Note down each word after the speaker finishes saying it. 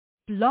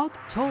Blog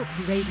Talk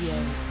Radio.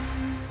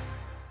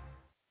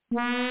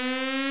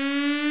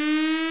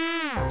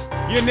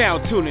 You're now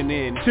tuning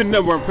in to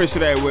number one Prince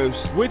of the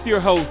Airwaves with your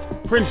host,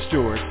 Prince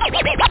George.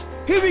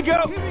 Here we go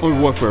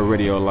on Warfare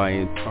Radio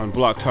Alliance on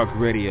Blog Talk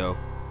Radio.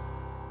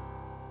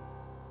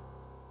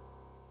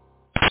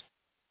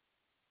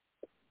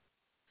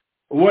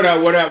 What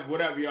up,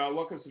 y'all?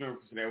 Welcome to number one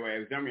Prince of the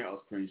Airwaves. I'm your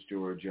host, Prince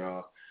George,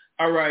 y'all.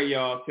 All right,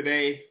 y'all.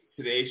 Today's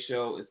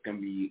show is going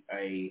to be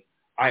a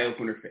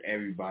eye-opener for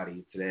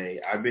everybody today.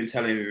 I've been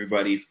telling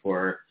everybody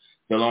for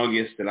the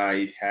longest that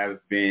I have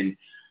been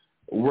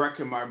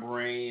working my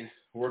brain,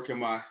 working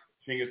my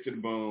fingers to the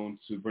bone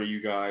to bring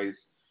you guys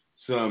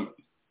some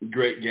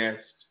great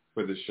guests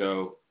for the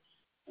show.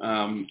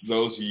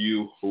 Those of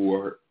you who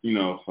are,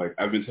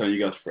 I've been telling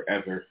you guys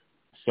forever.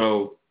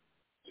 So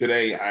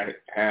today I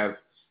have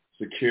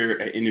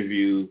secured an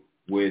interview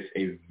with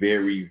a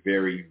very,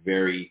 very,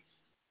 very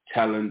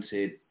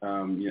talented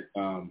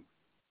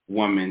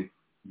woman,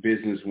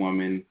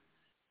 businesswoman,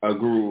 a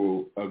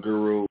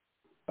guru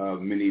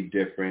of many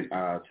different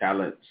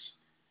talents.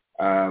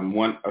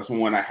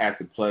 Someone I had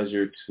the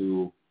pleasure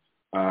to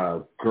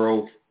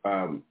grow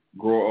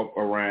up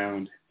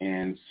around,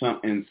 and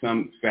in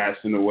some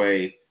fashion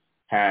way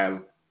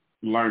have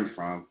learned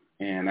from,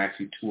 and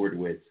actually toured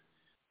with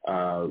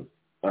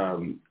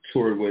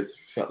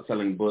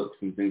selling books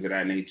and things of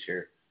that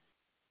nature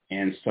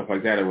and stuff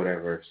like that or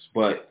whatever.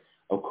 But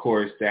of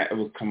course that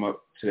will come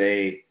up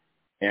today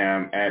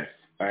at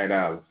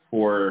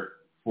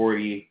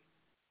 4:40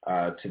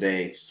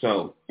 today.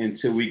 So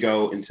until we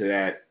go into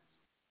that,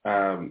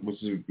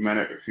 which is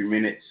a few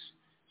minutes.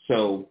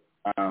 So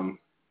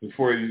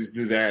before you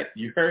do that,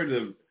 you heard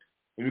let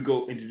me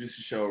go introduce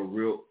the show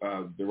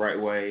the right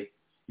way.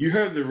 You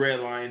heard the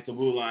red lines, the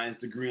blue lines,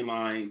 the green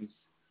lines,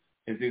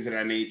 and things of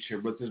that nature.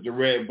 But there's the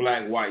red,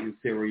 black, white, and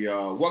silver,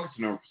 y'all. Welcome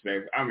to Number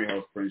Perspective. I'm your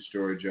host, Prince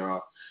George,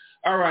 y'all.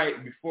 All right,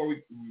 we're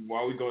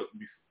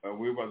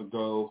about to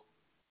go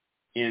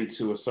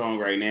into a song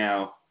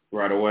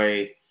right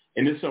away.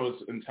 And this song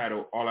is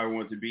entitled All I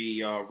Want to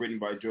Be, written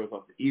by George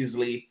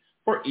Easley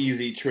for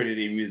Easy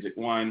Trinity Music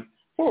 1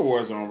 for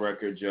Warzone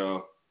Records,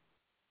 y'all.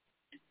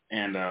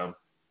 And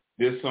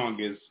this song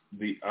is,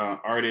 the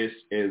artist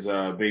is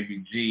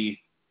Baby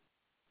G,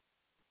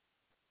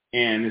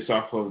 and it's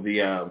off of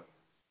the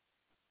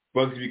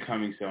Bugsy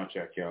Becoming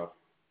soundtrack, y'all.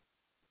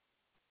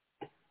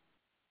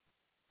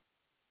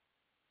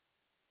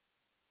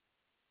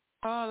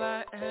 All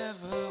I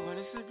ever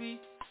wanted to be,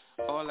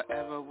 all I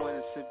ever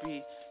wanted to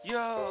be,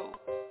 yo,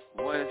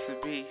 wanted to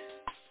be,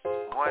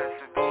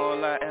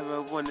 all I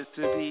ever wanted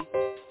to be,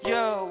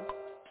 yo,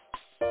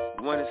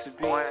 wanted to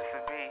be,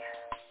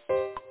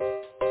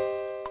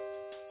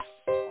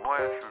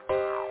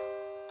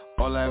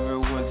 all I ever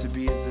want to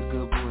be is a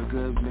good boy,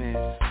 good man,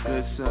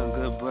 good son,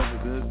 good brother,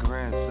 good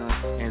grandson,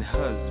 and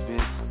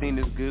husband. Seen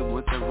is good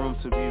with the room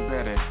to be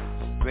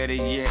better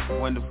yet,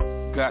 wonderful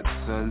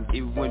godsons.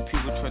 Even when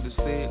people try to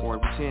say or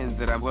pretend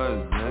that I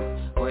wasn't,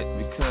 but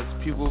because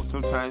people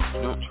sometimes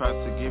don't try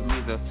to give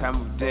me the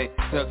time of day,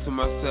 stuck to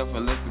myself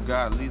and let the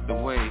God lead the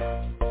way.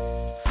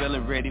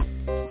 Feeling ready,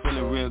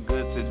 feeling real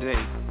good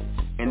today,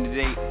 and the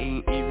day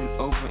ain't even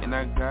over, and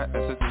I got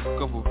a such a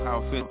scope of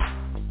how I feel.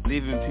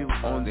 Leaving people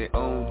on their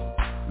own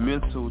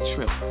mental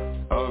trip,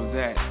 all of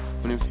that.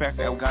 But in fact,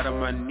 I got on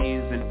my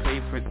knees and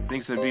prayed for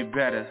things to be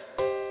better.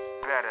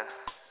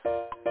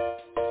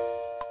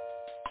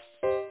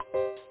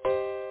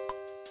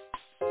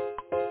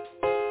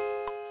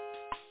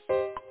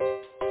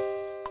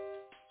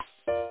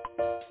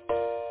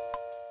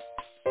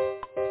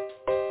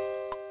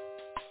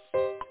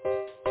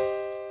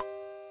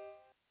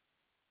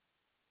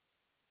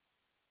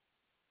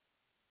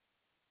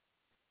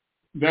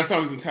 That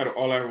song is entitled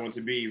All I Ever Want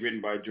to Be, written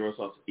by George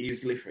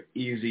Easley for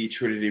Easy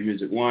Trinity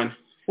Music 1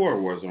 for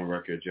Warzone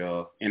Records,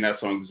 y'all. And that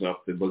song is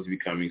off the Bugsy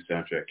Becoming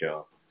soundtrack,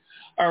 y'all.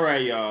 All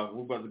right, y'all.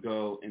 We're about to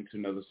go into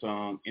another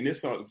song. And this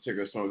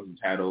particular song is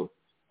entitled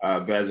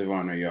Badge of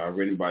Honor, y'all,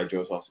 written by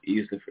George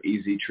Easley for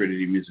Easy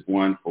Trinity Music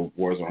 1 for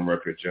Warzone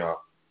Records,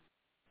 y'all.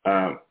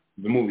 The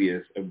movie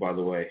is, by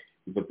the way.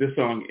 But this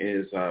song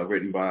is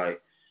written by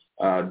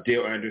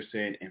Dale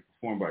Anderson and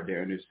performed by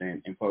Dale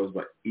Anderson and published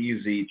by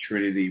Easy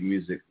Trinity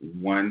Music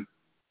 1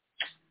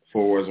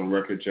 for Warzone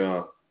Records,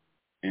 y'all.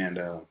 And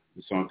the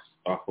song's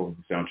off of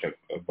the soundtrack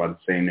by the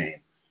same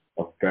name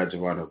of Badge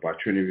of Honor by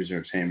Trinity Music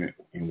Entertainment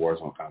and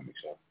Warzone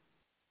Comics, y'all.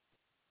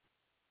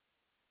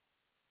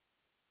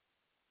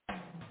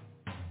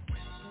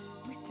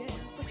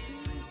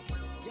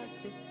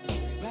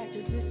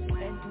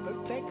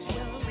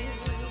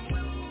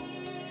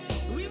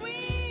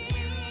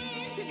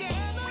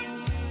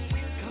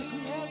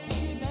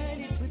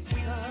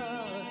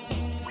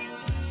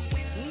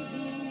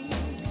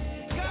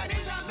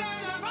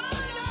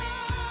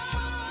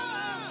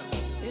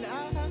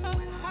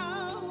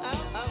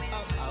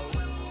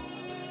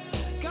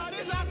 God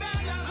is our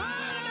badge of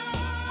honor.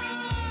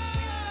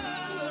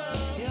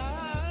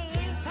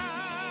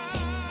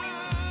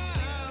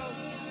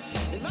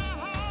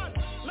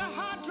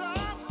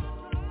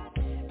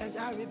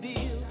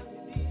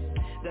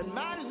 that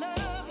my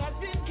love has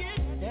been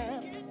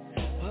kidnapped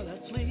while I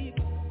sleep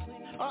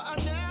or I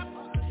nap.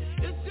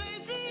 It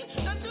saves me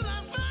until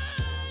I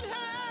find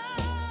her.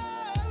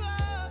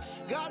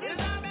 God is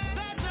our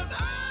badge of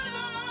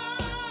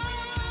honor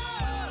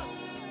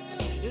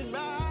in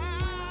my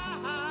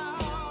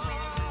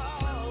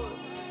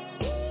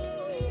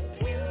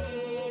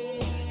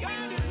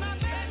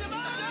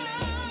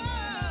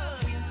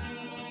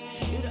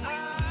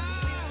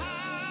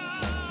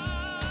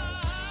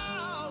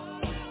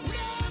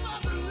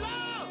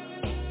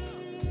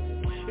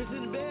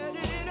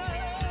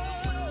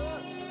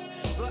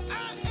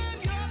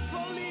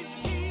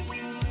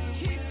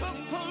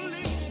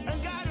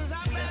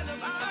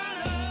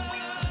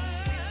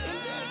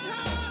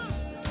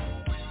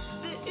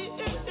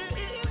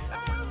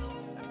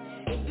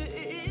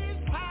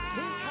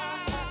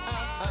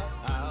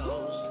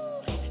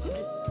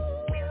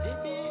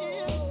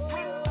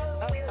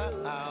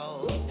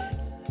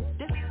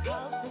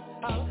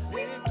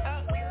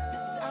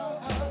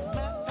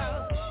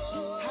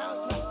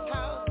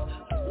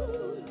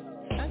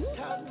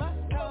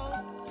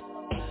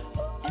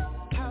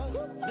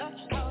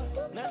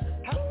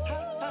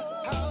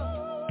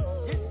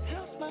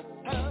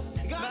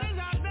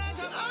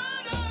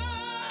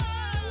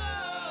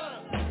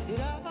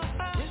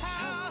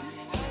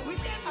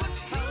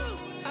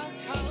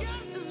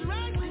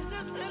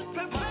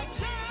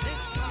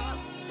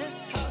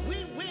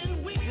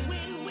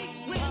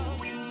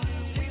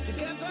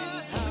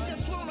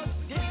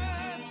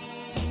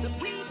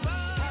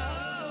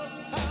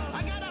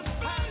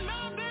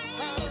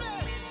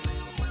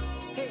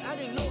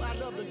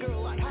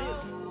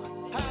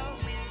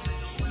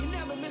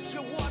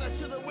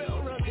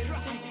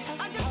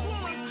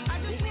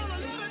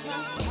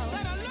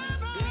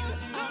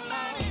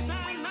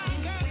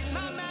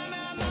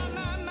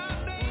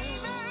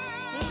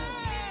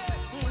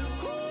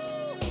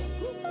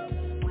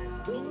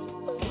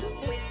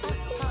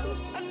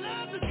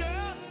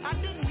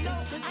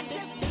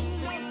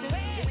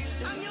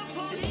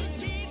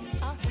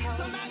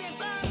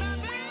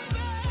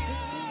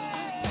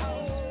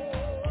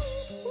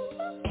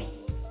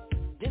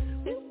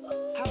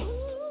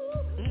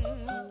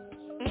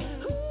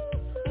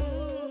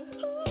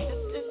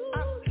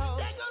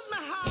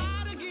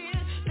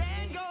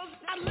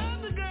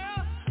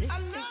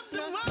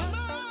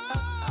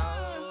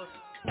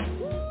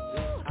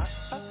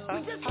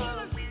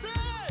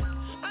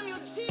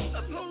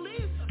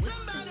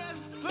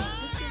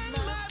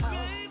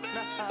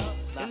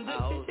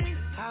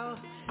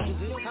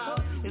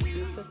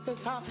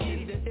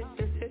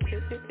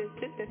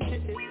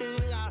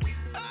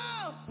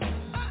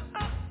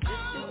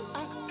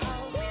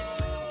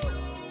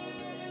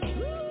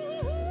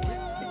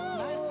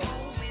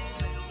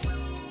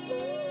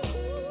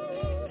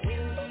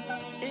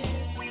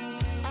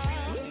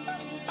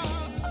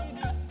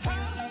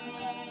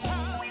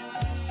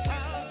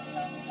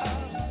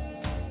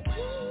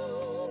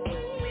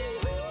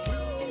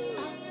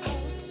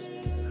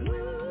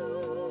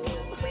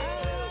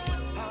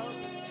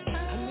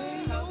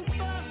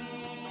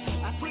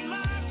I put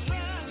my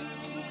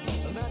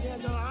trust about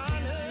that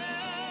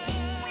honor.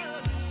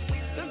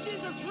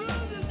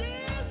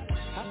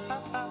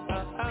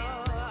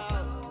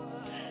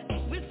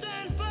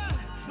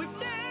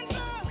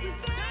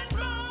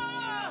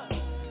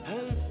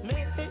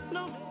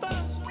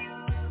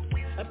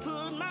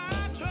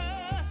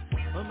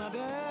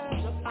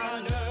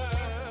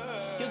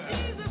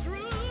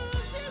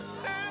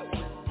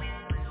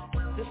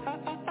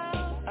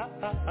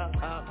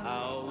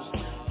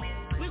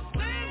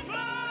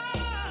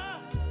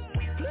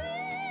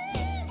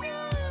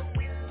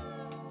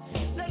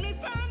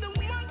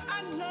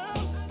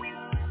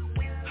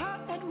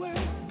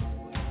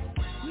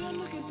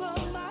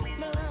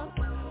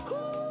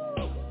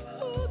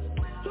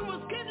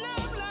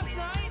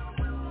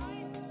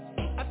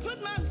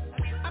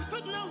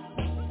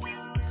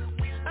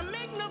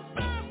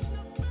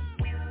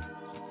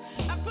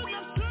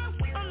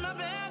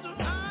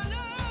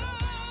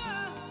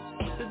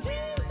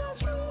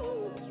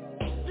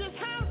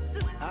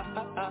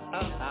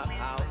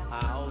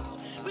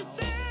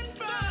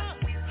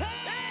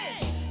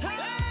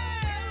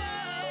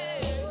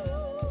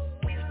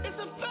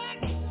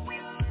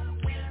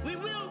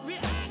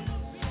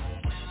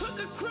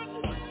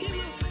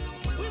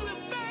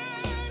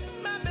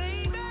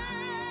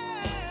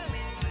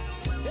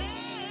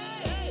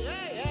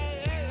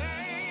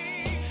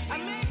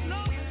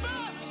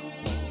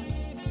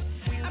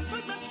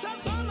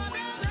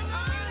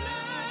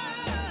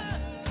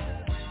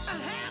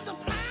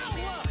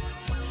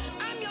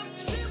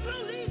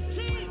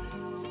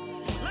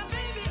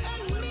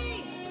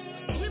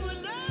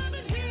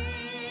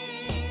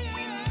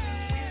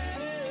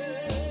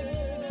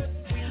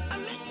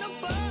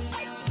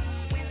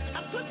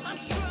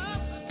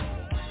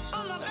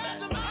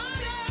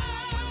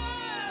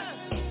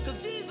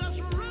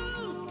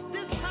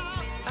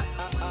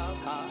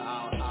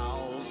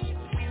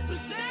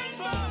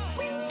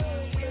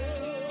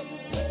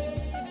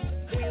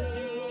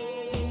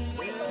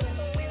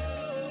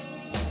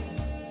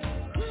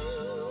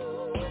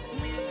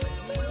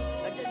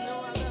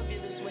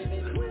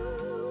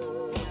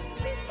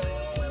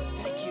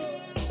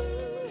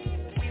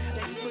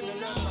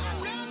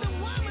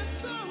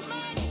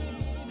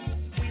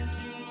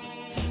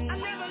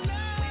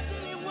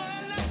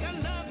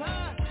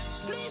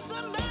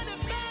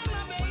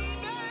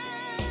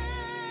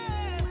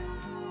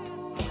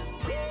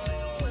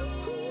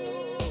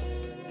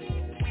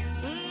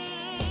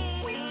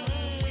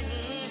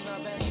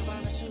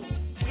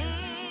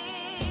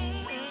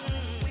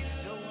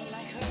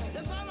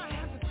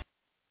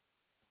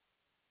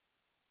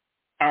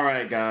 All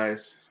right, guys.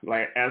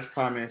 Like as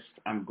promised,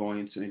 I'm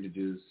going to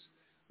introduce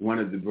one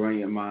of the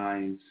brilliant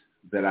minds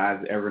that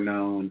I've ever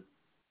known,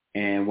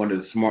 and one of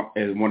the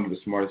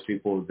smartest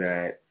people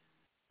that,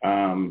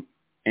 and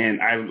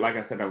like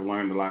I said, I've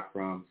learned a lot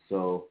from.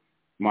 So,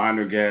 my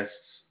honored guest,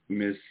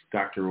 Miss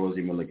Dr.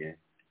 Rosie Milligan.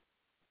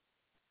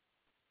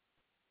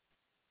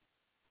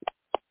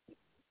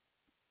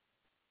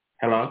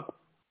 Hello.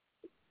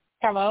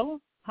 Hello.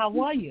 How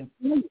are you?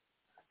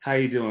 How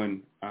you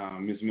doing,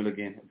 Miss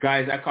Milligan?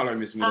 Guys, I call her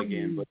Miss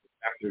Milligan, but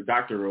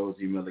Dr.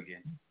 Rosie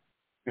Milligan.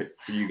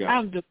 For you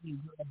guys.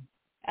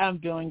 I'm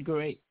doing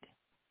great.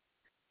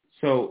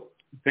 So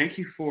thank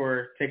you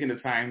for taking the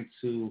time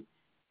to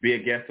be a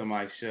guest on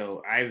my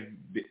show.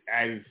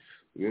 It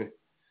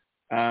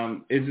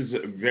is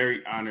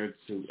very honored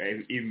to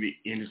even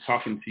be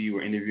talking to you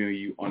or interviewing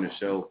you on the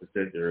show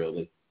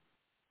particularly.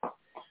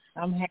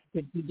 I'm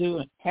happy to do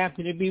it.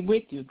 Happy to be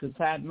with you because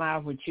I admire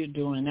what you're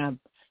doing. I've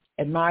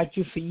admired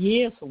you for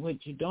years for what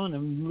you're doing.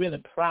 I'm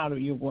really proud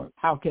of your work.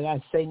 How could I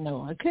say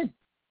no? I couldn't.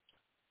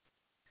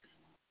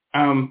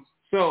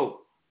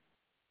 So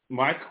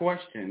my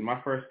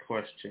first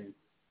question,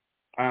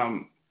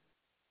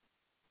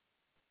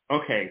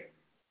 okay,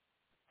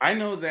 I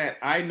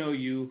know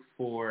you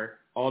for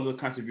all the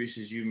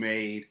contributions you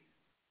made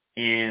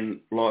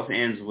in Los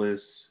Angeles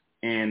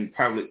and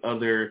probably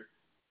other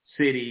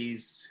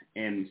cities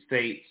and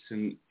states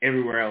and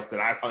everywhere else that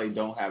I probably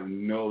don't have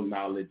no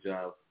knowledge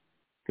of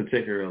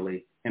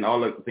particularly, and all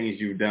the things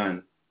you've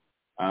done,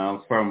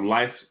 from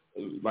life,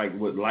 like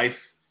with life,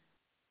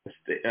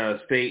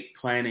 estate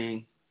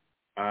planning,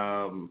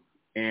 and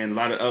a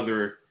lot of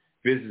other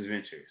business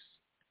ventures,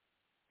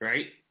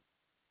 right?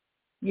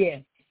 Yeah.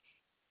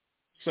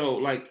 So,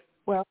 like,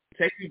 well,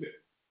 okay,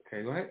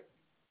 go ahead.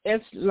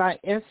 It's like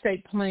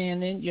estate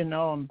planning,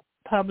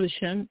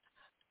 publishing.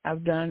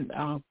 I've done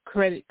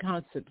credit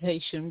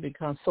consultation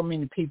because so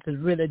many people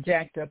really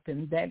jacked up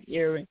in that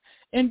area,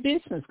 and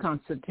business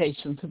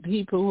consultation for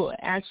people who are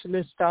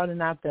actually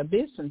starting out their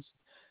business,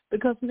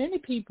 because many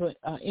people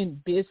are in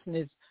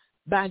business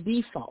by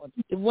default.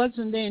 It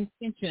wasn't their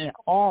intention at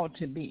all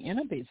to be in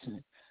a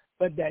business,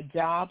 but their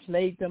jobs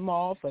laid them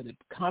off or the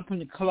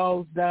company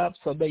closed up,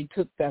 so they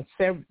took their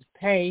severance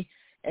pay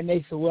and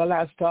they said, well,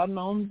 I started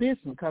my own business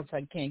because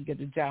I can't get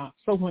a job.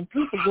 So when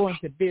people go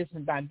into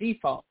business by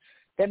default,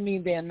 that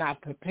means they're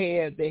not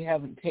prepared. They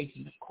haven't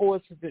taken the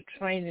courses, the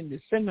training, the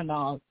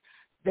seminars.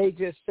 They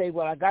just say,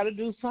 well, I got to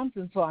do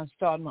something, so I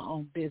started my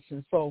own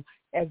business. So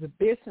as a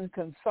business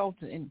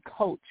consultant and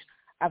coach,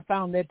 I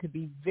found that to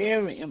be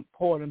very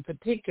important,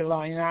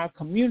 particularly in our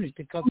community,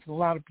 because a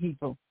lot of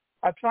people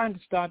are trying to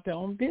start their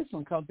own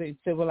business because they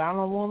say, well, I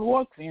don't want to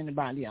work for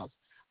anybody else.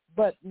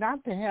 But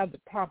not to have the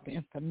proper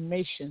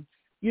information,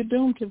 you're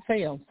doomed to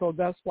fail. So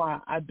that's why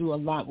I do a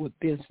lot with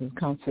business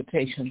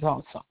consultations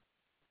also.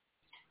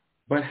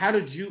 But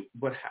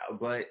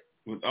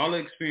with all the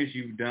experience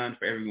you've done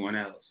for everyone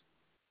else,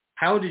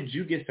 how did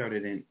you get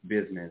started in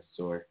business,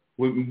 or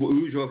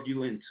who drove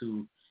you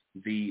into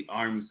the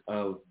arms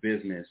of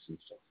business and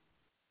stuff?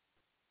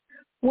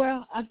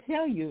 Well, I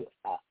tell you,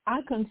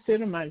 I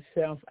consider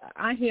myself,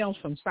 I hail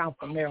from South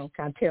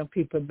America. I tell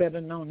people better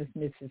known as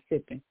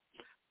Mississippi.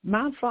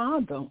 My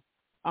father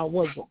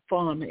was a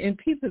farmer, and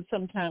people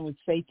sometimes would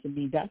say to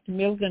me, Dr.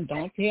 Milligan,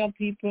 don't tell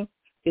people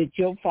that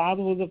your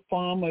father was a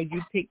farmer, you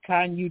picked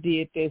cotton, you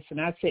did this. And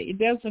I say, it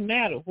doesn't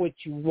matter what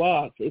you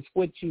was, it's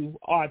what you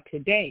are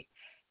today.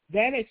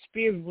 That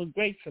experience was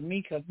great for me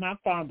because my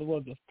father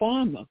was a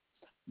farmer,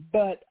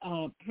 but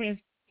Prince,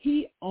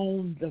 he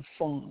owned the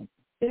farm.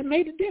 That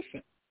made a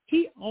difference.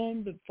 He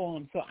owned the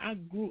farm. So I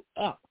grew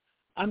up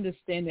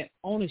understanding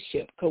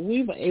ownership because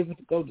we were able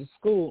to go to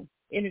school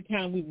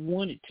anytime we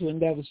wanted to, and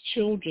there was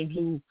children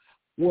who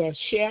were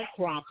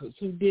sharecroppers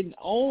who didn't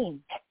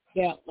own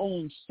their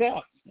own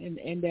stuff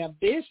and their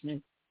business.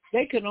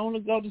 They could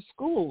only go to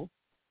school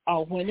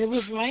when it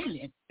was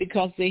raining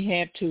because they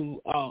had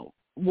to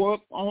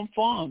work on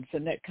farms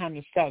and that kind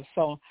of stuff.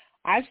 So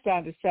I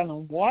started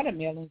selling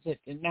watermelons at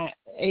the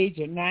age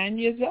of 9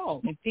 years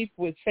old, and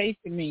people would say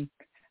to me,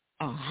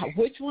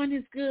 which one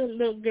is good,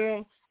 little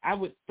girl? I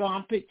would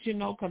thump it,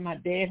 because my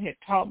dad had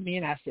taught me,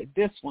 and I said,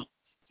 this one.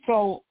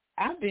 So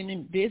I've been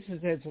in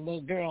business as a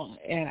little girl,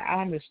 and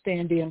I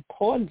understand the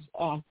importance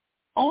of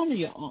owning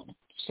your own.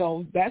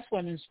 So that's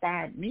what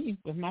inspired me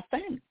with my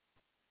family.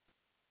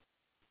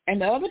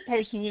 And the other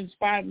person who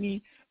inspired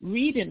me,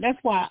 reading, that's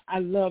why I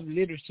love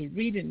literature.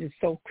 Reading is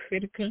so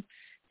critical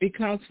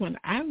because when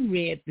I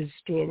read the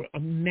story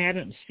of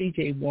Madam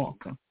C.J.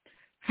 Walker,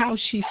 how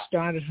she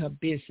started her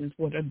business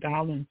with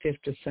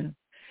 $1.50,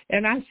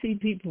 and I see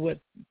people with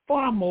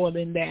far more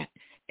than that,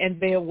 and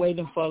they're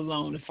waiting for a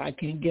loan. If I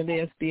can't get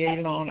an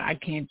SBA loan, I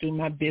can't do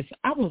my business.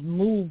 I was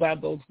moved by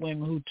those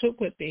women who took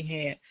what they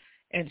had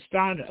and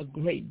started a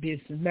great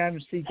business.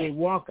 Madam C.J.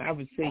 Walker, I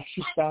would say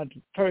she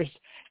started first,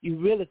 you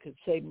really could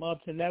say,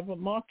 multi-level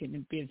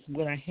marketing business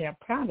with a hair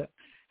product.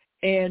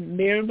 And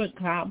Mary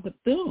McLeod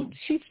Bethune,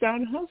 she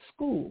started her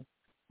school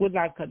with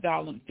like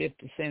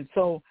 $1.50.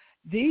 So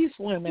these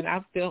women,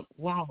 I felt,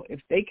 wow, if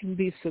they can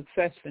be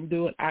successful and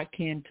do it, I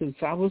can too.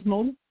 So I was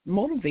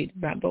motivated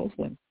by those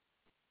women.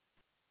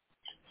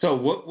 So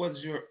what was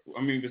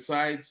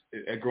besides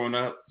growing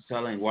up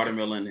selling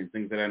watermelon and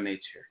things of that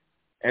nature,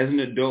 as an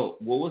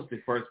adult, what was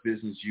the first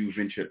business you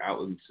ventured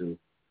out into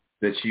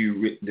that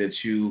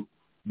you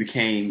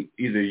became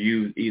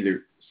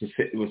either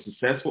was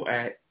successful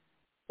at,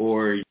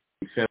 or you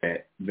felt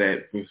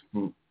that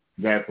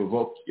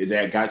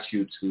got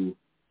you to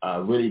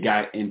really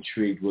got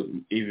intrigued with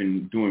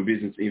even doing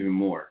business even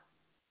more?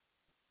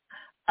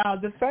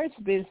 The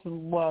first business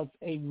was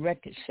a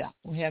record shop.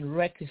 We had a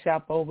record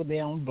shop over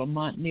there on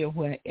Vermont near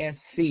where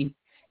SC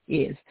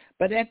is.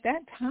 But at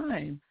that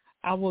time,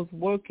 I was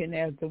working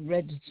as a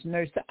registered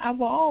nurse.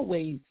 I've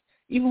always,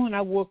 even when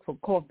I worked for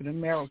corporate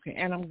America,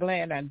 and I'm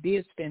glad I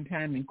did spend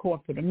time in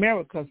corporate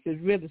America, because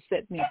it really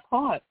set me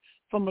apart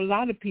from a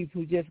lot of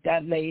people who just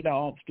got laid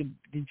off.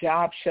 The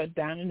job shut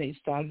down and they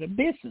started a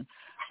business.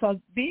 So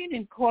being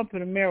in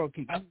corporate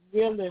America, you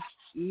really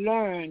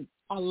learn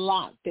a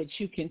lot that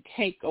you can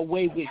take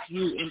away with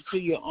you into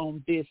your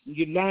own business.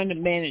 You learn the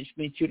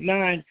management. You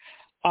learn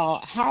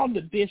how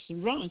the business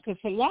runs. Because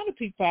a lot of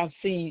people I've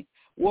seen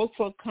work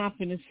for a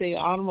company, say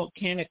auto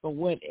mechanic or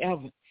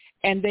whatever,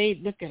 and they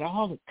look at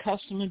all the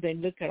customers, they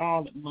look at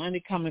all the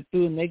money coming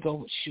through, and they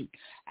go, shoot,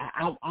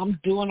 I'm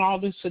doing all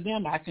this for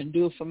them. I can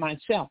do it for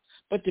myself.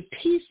 But the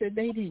piece that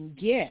they didn't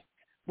get,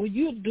 well,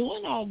 you're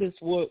doing all this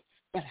work,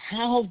 but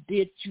how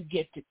did you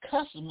get the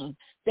customers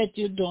that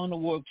you're doing the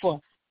work for?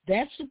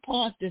 That's the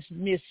part that's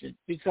missing,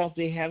 because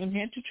they haven't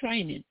had the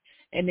training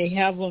and they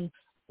haven't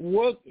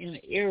worked in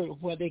an area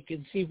where they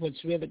can see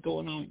what's really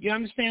going on. You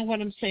understand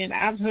what I'm saying?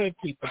 I've heard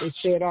people, they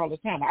say it all the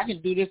time, I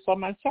can do this for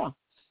myself.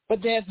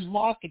 But there's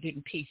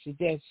marketing pieces.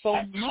 There's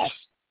so much.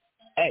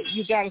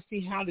 You got to see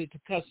how did the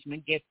customer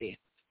get there.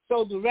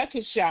 So the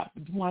record shop,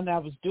 when I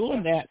was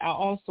doing that, I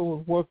also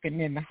was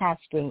working in the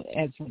hospital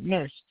as a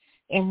nurse.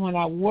 And when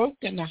I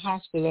worked in the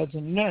hospital as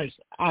a nurse,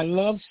 I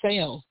love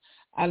sales.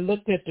 I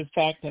looked at the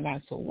fact and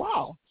I said,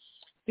 wow,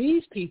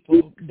 these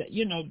people,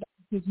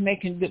 who's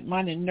making good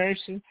money,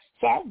 nurses.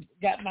 So I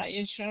got my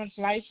insurance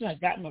license. I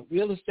got my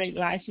real estate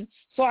license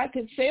so I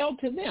could sell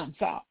to them.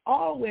 So I've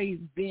always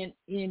been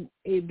in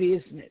a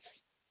business.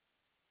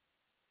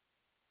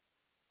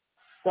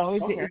 So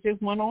it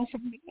just went on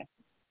from there.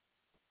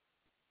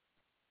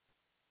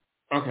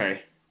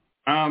 Okay.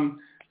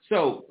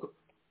 So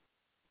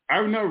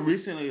I know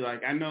recently,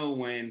 I know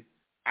when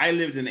I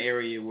lived in an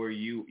area where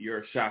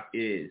your shop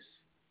is,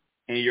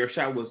 and your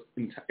shop was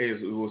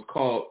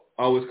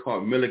always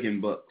called Milligan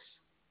Books.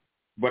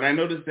 But I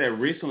noticed that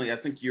recently, I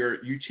think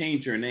you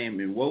changed your name.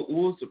 And what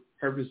was the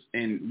purpose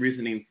and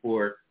reasoning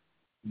for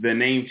the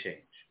name change?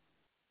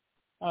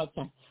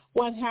 Okay.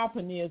 What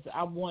happened is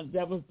that was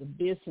the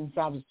business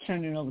I was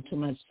turning over to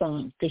my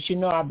son, because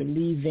I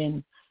believe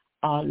in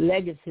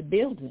legacy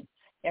building,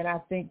 and I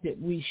think that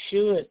we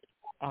should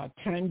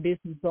turn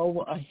business over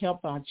or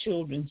help our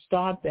children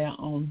start their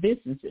own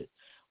businesses.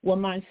 Well,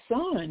 my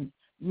son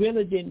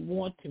really didn't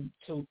want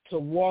to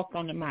walk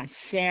under my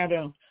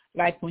shadow.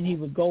 Like when he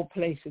would go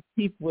places,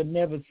 people would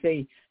never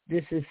say,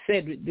 this is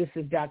Cedric, this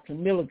is Dr.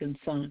 Milligan's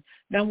son.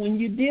 Now, when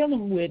you're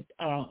dealing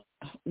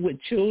with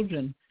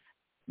children,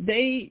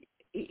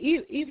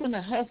 even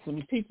a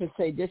husband, people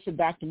say, this is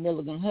Dr.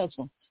 Milligan's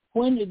husband.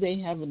 When do they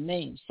have a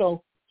name?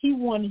 So he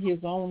wanted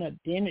his own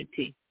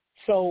identity.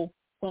 So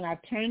when I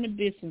turned the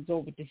business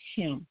over to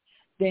him,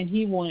 then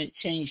he wanted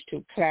changed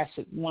to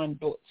Classic One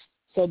Books.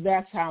 So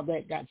that's how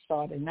that got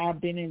started. And I've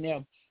been in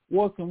there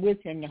working with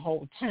him the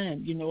whole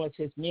time, as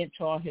his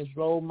mentor, his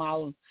role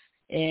model,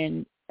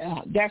 and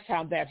that's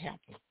how that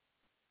happened.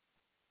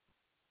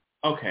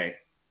 Okay.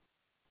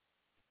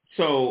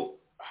 So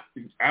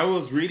I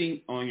was reading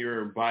on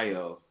your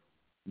bio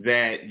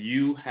that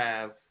you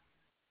have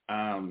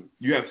at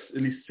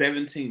least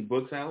 17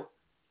 books out.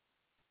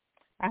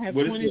 I have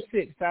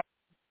 26. I've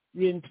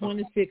written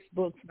 26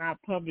 books, and I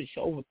published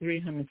over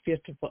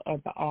 350 for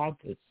other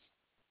authors.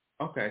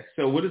 Okay,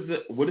 so what is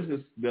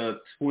the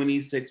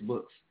 26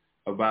 books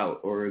about,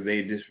 or are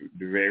they just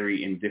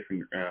vary in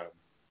different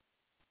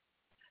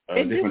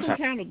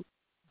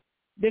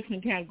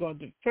different categories?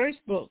 The first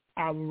book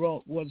I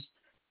wrote was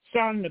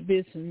Starting a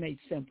Business Made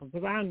Simple,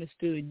 because I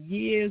understood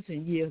years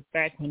and years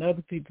back when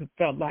other people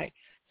felt like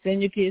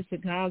send your kids to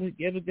college,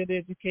 get a good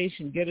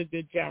education, get a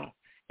good job,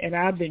 and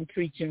I've been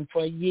preaching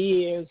for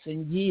years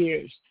and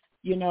years.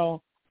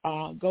 Go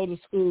to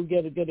school,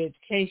 get a good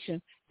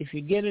education. If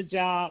you get a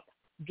job,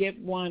 get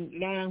one,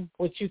 learn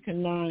what you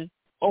can learn,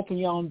 open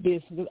your own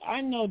business.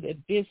 I know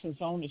that business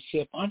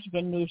ownership,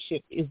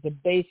 entrepreneurship is the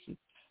basis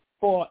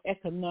for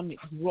economic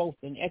growth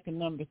and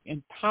economic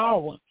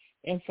empowerment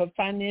and for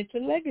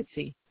financial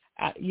legacy.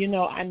 I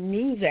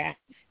knew that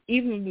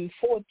even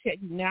before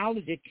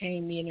technology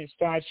came in and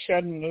started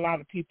shutting a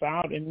lot of people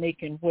out and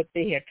making what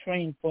they had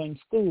trained for in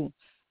school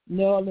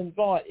null and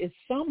void. It's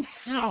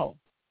somehow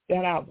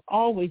that I've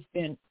always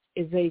been,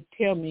 as they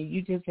tell me,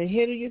 you just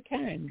ahead of your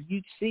time.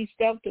 You see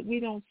stuff that we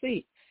don't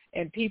see.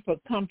 and people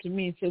come to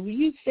me and say, well,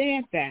 you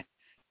said that.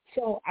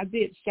 So I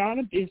did Start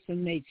a Business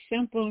Made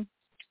Simple,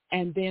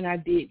 and then I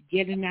did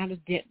Getting Out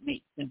of Debt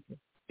Made Simple.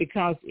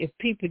 Because if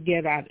people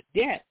get out of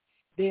debt,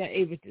 they're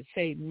able to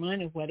save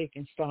money where they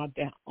can start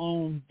their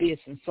own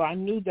business. So I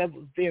knew that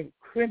was very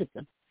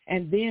critical.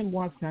 And then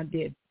once I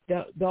did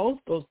those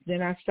books,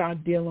 then I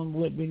started dealing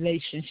with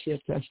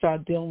relationships. I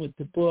started dealing with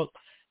the book,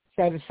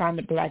 Satisfying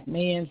the Black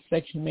Man,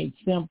 Section Made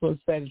Simple,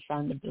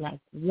 Satisfying the Black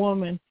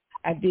Woman.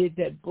 I did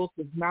that book.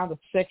 It's not a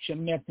sexual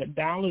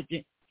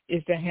methodology.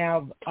 It's to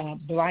have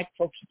black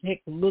folks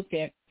take a look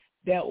at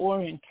their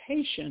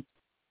orientation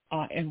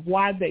and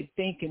why they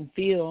think and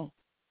feel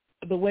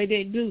the way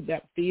they do,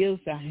 that fears,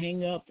 the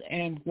hang-ups,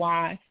 and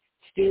why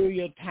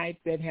stereotypes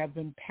that have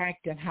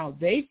impacted how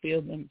they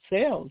feel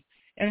themselves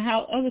and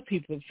how other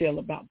people feel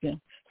about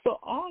them. So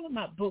all of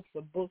my books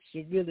are books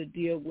that really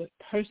deal with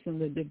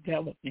personal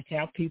development,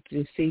 help people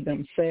to see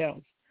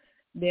themselves.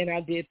 Then I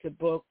did the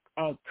book,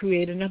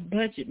 Creating a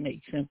Budget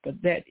Made Simple.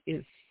 That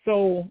is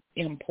so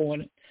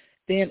important.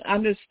 Then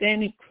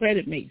Understanding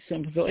Credit Made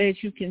Simple. So as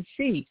you can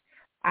see,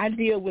 I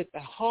deal with the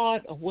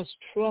heart of what's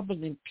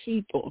troubling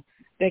people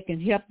that can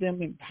help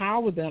them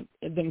empower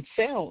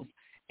themselves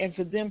and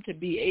for them to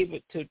be able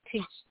to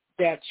teach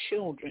their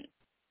children,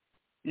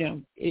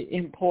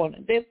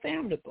 important. They're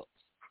family books.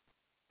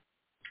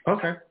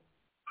 Okay.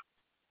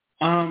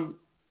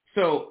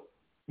 So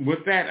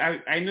with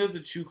that, I know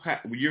that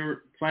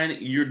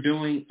you're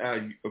doing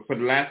for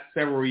the last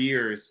several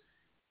years.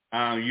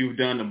 You've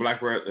done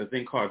a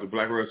thing called the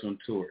Black Warzone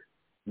Tour.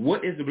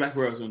 What is the Black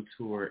Warzone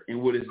Tour,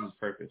 and what is its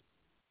purpose?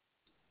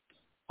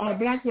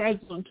 Black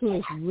Warzone Tour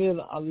is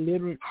really a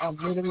literary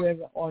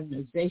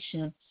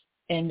organization,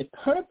 and the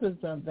purpose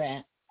of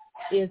that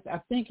is I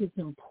think it's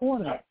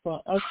important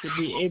for us to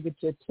be able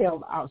to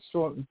tell our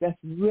stories. That's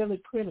really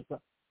critical,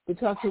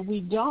 because if we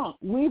don't,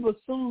 we will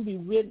soon be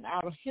written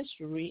out of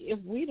history if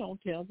we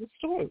don't tell the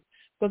story.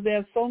 Because there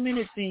are so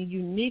many things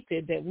uniquely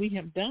that we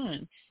have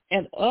done,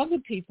 and other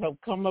people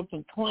have come up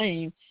and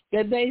claimed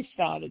that they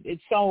started it.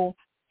 So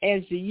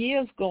as the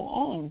years go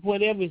on,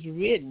 whatever is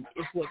written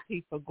is what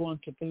people are going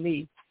to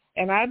believe.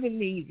 And I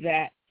believe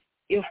that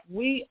if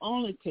we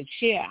only could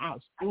share our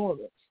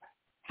stories,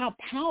 how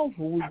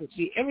powerful we would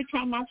be. Every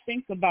time I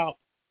think about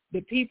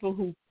the people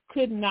who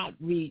could not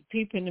read,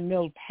 people in the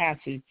Middle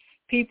Passage,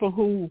 people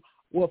who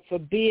were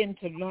forbidden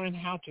to learn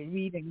how to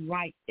read and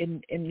write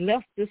and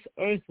left this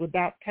earth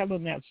without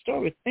telling their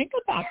story, think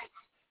about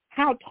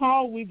how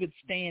tall we would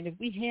stand if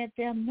we had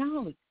their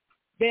knowledge.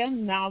 Their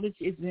knowledge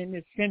is in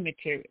the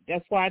cemetery.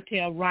 That's why I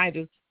tell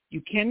writers,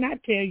 you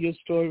cannot tell your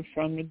story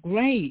from the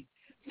grave.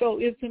 So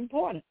it's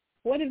important.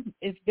 What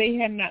if they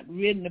had not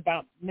written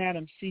about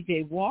Madam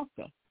C.J.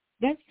 Walker?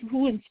 That's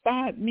who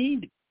inspired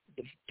me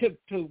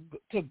to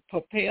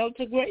propel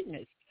to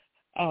greatness.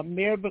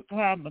 Mary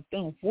Clyde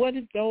Bethune. What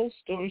if those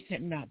stories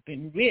had not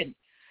been written?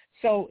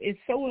 So it's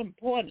so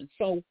important.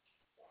 So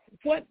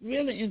what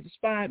really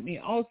inspired me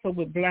also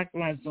with Black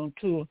Warzone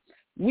Tour,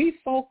 we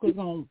focus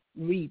on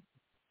read.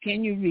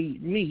 Can you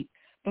read? Read.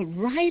 But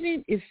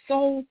writing is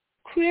so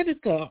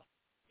critical.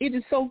 It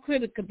is so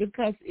critical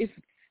because if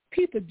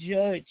people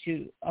judge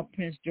you,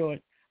 Prince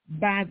George,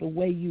 by the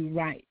way you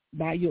write,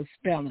 by your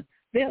spelling,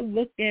 they'll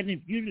look at it.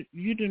 If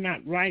you do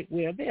not write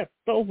well, they'll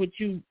throw what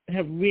you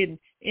have written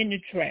in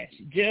the trash.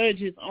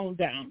 Judges on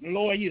down,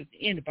 lawyers,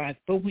 anybody.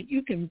 But when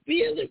you can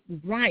really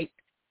write,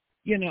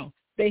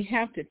 they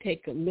have to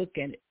take a look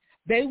at it.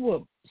 They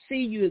will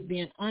see you as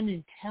being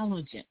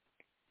unintelligent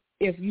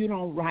if you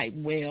don't write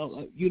well,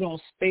 or you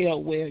don't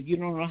spell well, you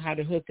don't know how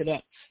to hook it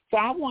up. So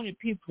I wanted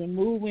people to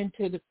move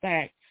into the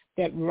fact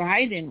that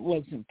writing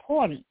was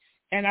important.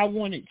 And I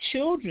wanted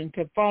children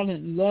to fall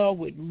in love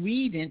with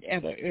reading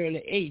at an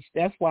early age.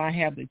 That's why I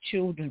have the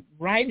children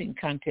writing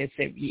contest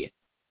every year.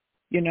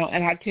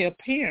 And I tell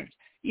parents,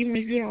 even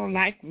if you don't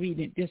like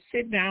reading, just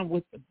sit down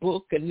with the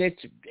book and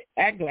let you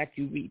act like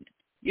you read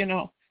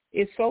it.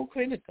 It's so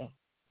critical.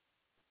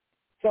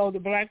 So the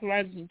Black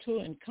Warzone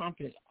Tour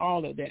encompasses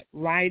all of that: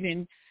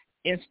 writing,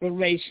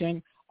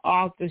 inspiration,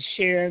 authors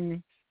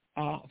sharing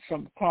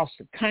from across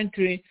the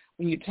country.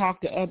 When you talk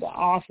to other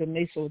authors, and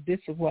they say, well, this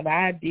is what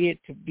I did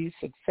to be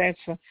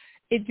successful.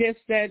 It's just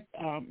that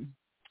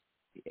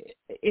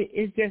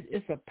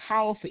it's a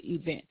powerful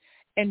event.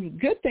 And the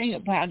good thing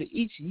about it,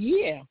 each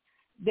year,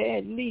 there are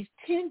at least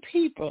 10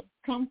 people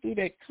come through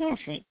that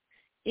conference,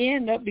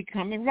 end up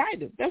becoming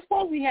writers. That's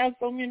why we have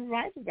so many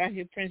writers out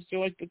here, Prince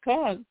George,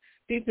 because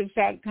people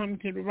started coming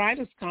to the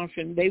writers'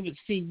 conference. They would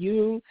see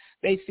you,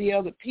 they see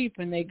other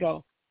people, and they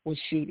go, well,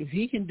 shoot, if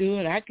he can do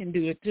it, I can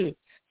do it too.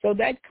 So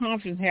that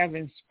conference have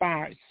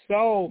inspired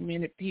so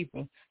many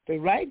people to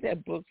write their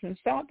books and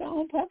start their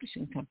own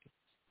publishing company.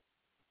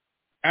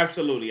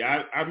 Absolutely.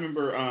 I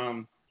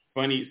remember,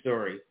 funny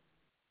story.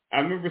 I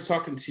remember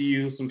talking to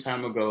you some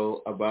time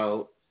ago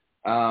about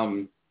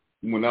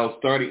when I was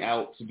starting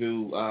out to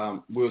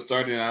do, we were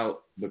starting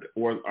out,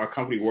 our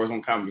company,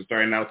 Warzone Comics, was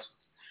starting out,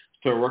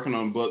 started working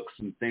on books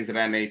and things of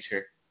that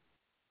nature.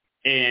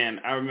 And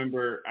I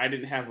remember we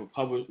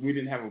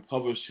didn't have a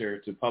publisher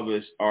to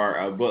publish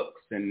our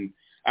books. And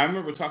I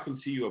remember talking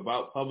to you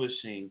about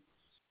publishing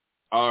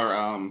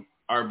our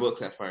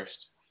books at first.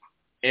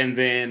 And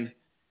then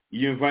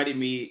you invited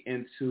me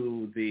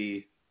into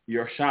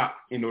your shop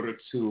in order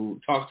to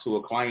talk to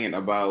a client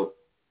about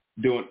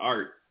doing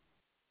art.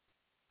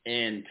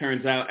 And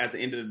turns out at the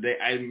end of the day,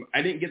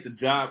 I didn't get the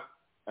job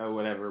or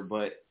whatever,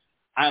 but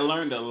I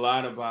learned a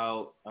lot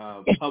about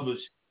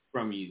publishing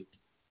from you.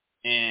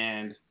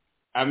 And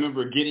I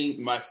remember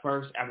getting my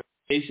first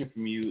application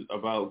from you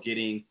about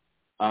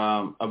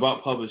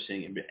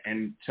publishing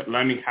and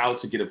learning how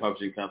to get a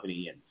publishing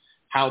company and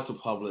how to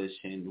publish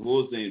and what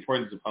was the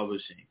importance of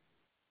publishing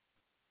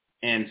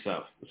and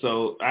stuff.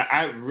 So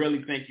I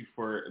really thank you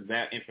for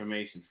that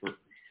information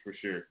for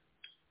sure.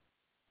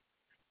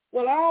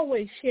 Well, I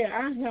always share.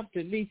 I helped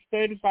at least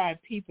 35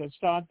 people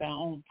start their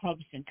own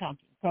publishing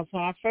company. Because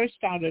when I first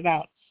started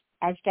out,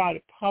 I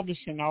started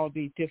publishing all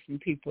these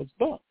different people's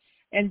books.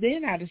 And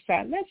then I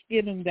decided, let's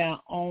give them their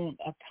own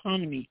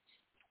autonomy,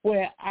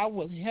 where I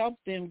would help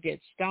them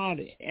get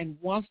started. And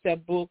once their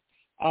book,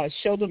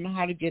 show them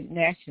how to get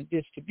national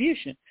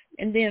distribution.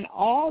 And then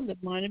all the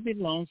money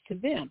belongs to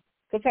them.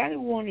 Because I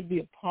didn't want to be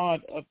a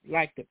part of,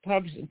 like, the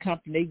publishing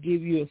company. They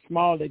give you a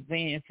small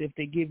advance if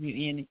they give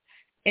you any,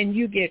 and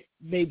you get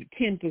maybe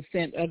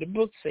 10% of the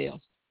book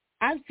sales.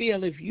 I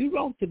feel if you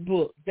wrote the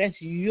book, that's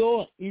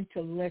your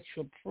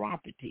intellectual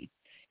property.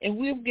 And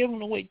we've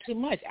given away too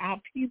much. Our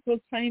people,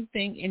 same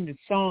thing in the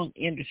song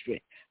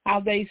industry, how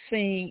they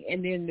sing,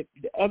 and then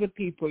the other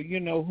people,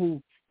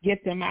 who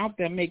get them out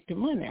there make the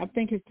money. I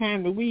think it's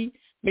time that we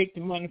make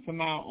the money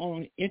from our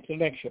own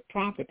intellectual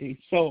property.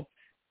 So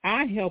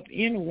I help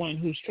anyone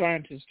who's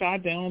trying to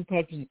start their own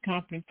publishing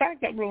company. In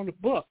fact, I wrote a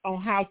book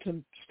on how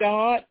to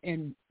start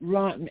and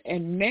run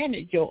and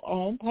manage your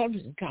own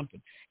publishing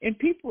company. And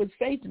people would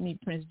say to me,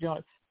 Prince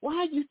George, why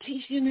are you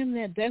teaching them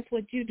that? That's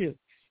what you do.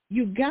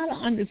 You got to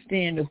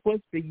understand that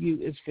what's for you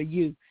is for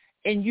you.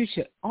 And you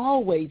should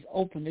always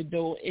open the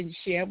door and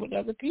share with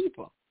other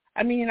people.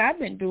 I mean, I've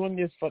been doing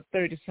this for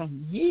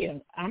 30-something years.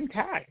 I'm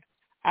tired.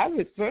 I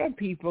refer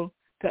people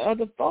to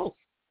other folks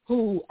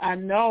who I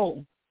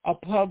know are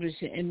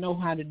publishing and know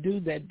how to do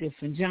that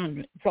different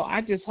genre. So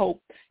I just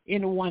hope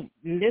anyone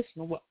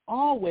listening will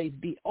always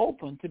be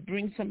open to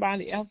bring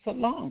somebody else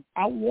along.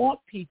 I want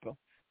people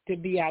to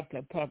be out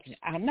there publishing.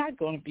 I'm not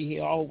going to be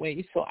here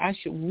always, so I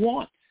should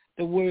want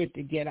the word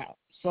to get out.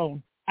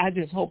 So I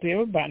just hope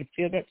everybody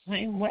feels that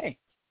same way.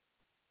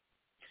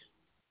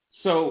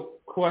 So,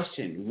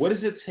 question, what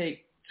does it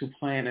take to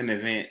plan an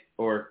event,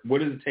 or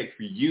what does it take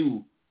for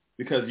you,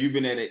 because you've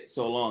been at it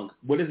so long,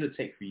 what does it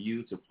take for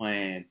you to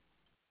plan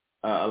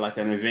like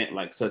an event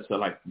like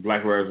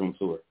Black Warzone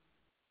Tour?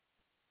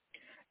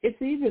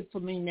 It's easy for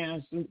me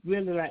now. It's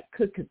really like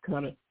cookie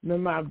cutter.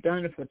 Remember, I've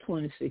done it for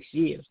 26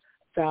 years.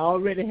 So I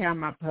already have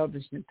my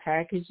publishing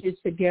packages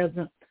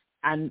together.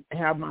 I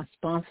have my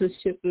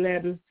sponsorship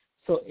letters.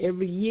 So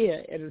every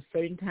year at a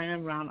certain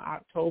time around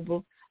October,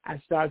 I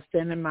start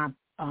sending my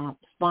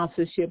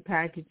sponsorship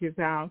packages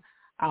out.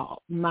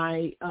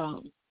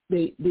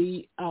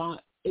 The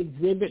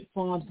exhibit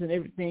forms and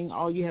everything,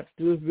 all you have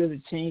to do is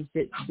really change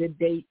the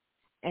date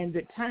and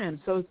the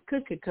time. So it's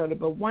cookie cutter.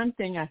 But one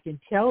thing I can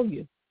tell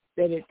you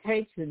that it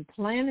takes in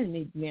planning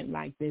an event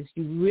like this,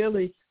 you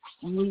really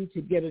need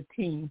to get a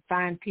team,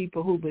 find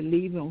people who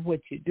believe in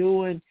what you're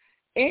doing.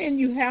 And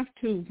you have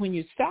to, when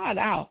you start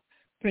out,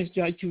 Prince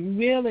George, you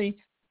really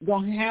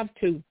going to have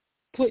to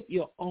put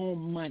your own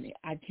money.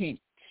 I can't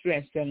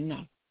stress that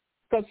enough.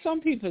 Because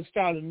some people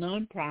start a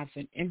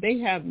nonprofit and they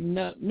have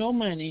no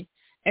money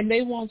and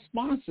they want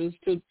sponsors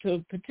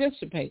to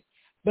participate.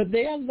 But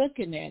they're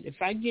looking at,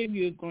 if I give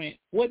you a grant,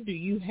 what do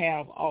you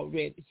have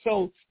already?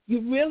 So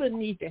you really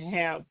need to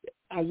have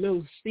a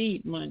little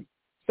seed money.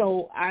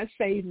 So I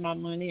saved my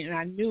money, and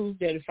I knew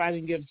that if I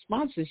didn't get a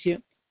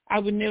sponsorship, I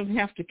would never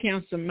have to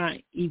cancel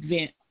my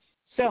event.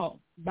 So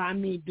by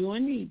me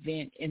doing the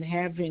event and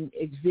having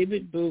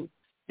exhibit booth,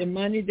 the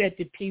money that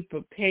the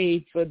people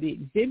paid for the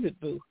exhibit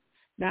booth.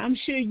 Now, I'm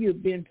sure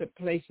you've been to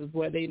places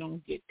where they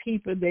don't get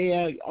people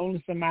there.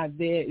 Only somebody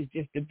there is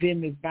just the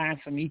vendors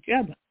buying from each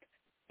other.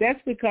 That's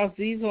because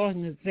these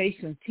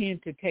organizations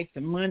tend to take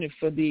the money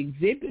for the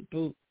exhibit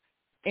booth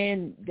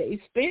and they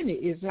spend it.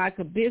 It's like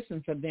a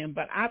business for them.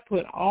 But I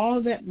put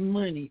all that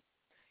money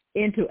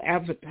into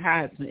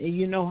advertisement. And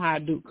you know how I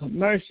do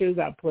commercials.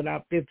 I put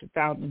out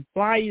 50,000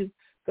 flyers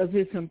because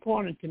it's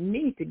important to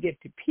me to get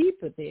the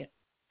people there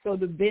so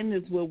the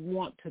vendors will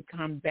want to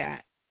come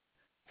back.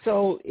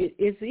 So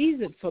it's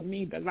easy for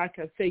me, but like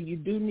I say, you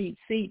do need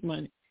seed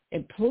money.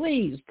 And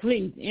please,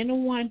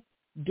 anyone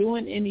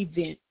doing an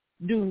event,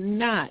 do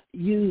not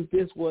use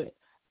this word.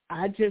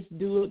 I just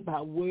do it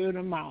by word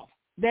of mouth.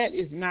 That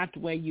is not the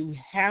way. You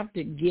have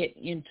to get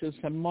into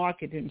some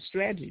marketing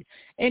strategy.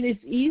 And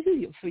it's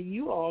easier for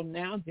you all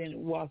now than it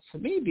was for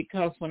me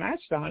because when I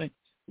started,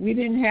 we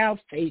didn't have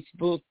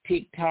Facebook,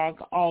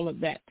 TikTok, all of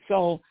that.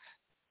 So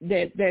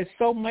there's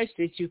so much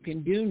that you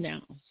can do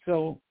now.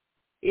 So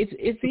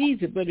It's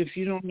easy, but if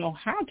you don't know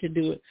how to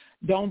do it,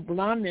 don't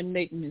blindly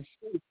make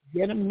mistakes.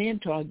 Get a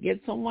mentor. Get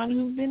someone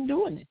who's been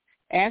doing it.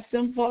 Ask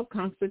them for a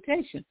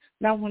consultation.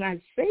 Now, when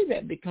I say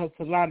that, because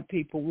a lot of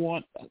people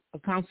want a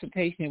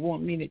consultation, they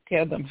want me to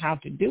tell them how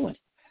to do it.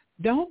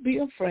 Don't be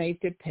afraid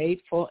to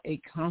pay for a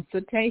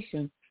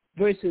consultation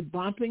versus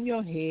bumping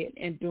your head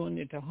and doing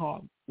it the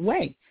hard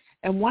way.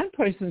 And one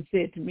person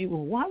said to me,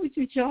 well, why would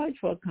you charge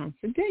for a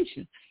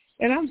consultation?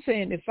 And I'm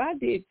saying, if I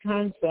did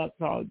consults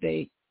all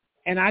day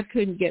and I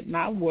couldn't get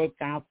my work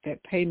out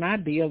that pay my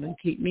bill and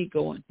keep me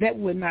going, that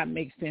would not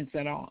make sense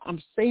at all.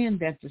 I'm saying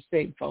that to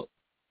say, folks,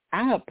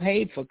 I have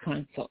paid for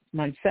consults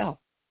myself.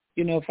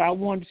 You know, if I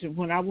wanted to,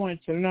 when I wanted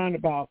to learn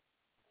about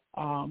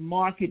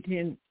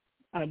marketing,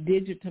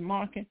 digital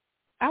marketing,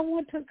 I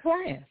went to a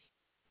class.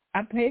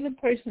 I paid a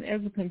person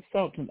as a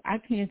consultant. I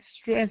can't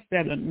stress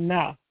that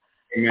enough.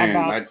 Man,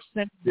 about I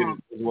did it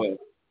as well.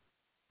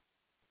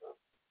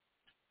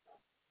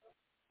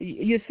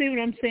 You see what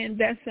I'm saying?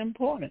 That's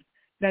important.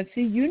 Now,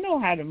 see, you know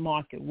how to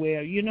market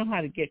well. You know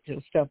how to get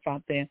your stuff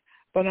out there.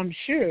 But I'm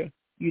sure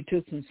you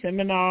took some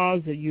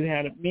seminars or you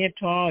had a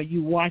mentor or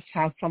you watched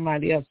how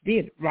somebody else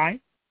did it, right?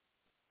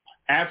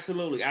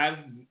 Absolutely.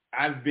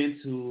 I've been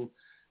to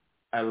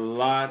a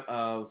lot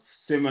of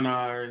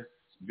seminars,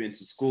 been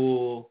to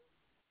school,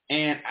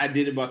 and I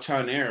did about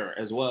trial and error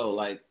as well,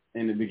 like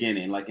in the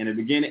beginning. Like in the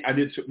beginning, I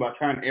did about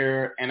trial and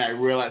error, and I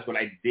realized what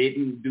I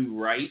didn't do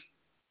right.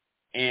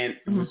 And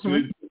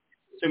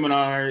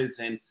seminars,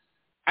 and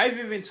I've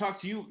even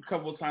talked to you a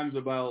couple of times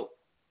about,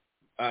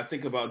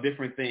 think about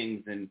different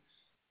things, and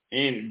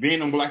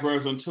being on Black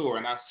Rose on tour,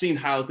 and I've seen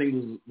how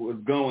things was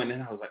going,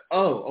 and I was like,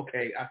 oh,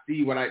 okay, I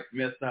see what I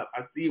messed up.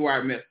 I see where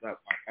I messed up.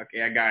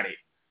 Okay, I got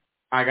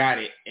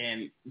it,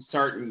 and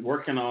starting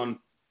working on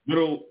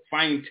little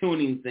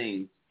fine-tuning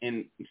things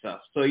and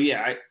stuff. So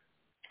yeah,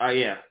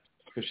 yeah,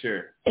 for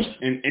sure.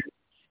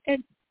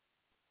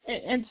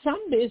 And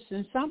some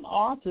business, some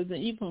authors,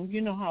 and even,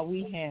 you know how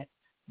we had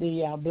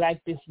the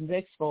Black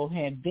Business Expo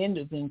had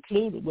vendors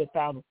included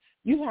without them.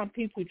 You have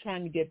people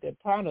trying to get their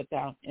product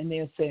out, and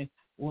they'll say,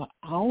 well,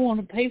 I don't want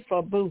to pay for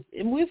a booth.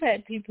 And we've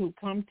had people who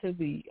come to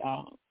the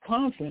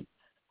conference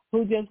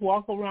who just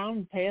walk around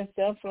and pass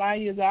their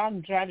flyers out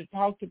and try to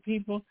talk to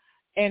people.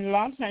 And a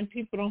lot of times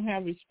people don't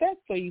have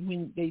respect for you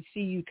when they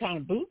see you kind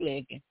of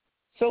bootlegging.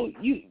 So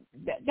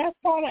that's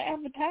part of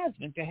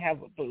advertisement, to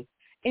have a booth.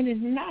 And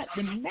it's not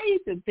the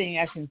major thing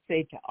I can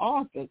say to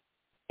authors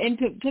and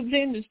to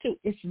vendors too.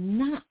 It's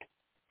not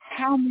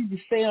how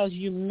many sales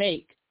you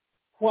make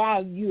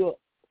while you're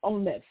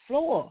on that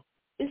floor.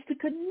 It's the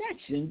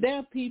connection. There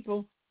are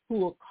people who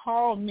will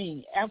call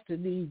me after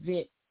the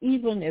event,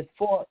 even as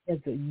far as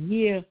a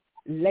year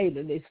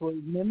later. They say, well,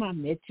 remember, I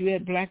met you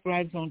at Black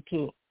Rides on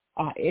Tour.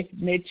 I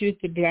met you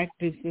at the Black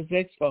Business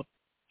Expo.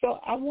 So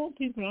I want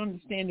people to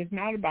understand it's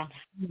not about how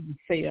many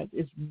sales.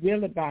 It's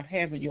really about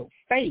having your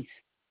face.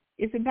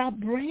 It's about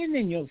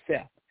branding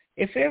yourself.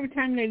 If every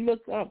time they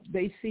look up,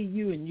 they see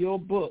you in your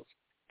books,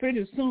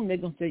 pretty soon they're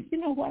going to say, you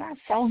know what, I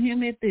saw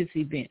him at this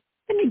event.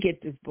 Let me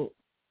get this book.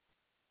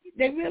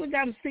 They really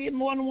got to see it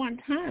more than one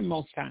time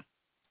most times.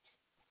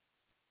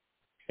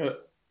 It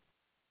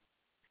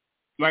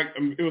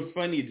was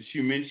funny that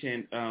you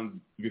mentioned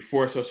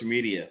before social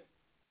media.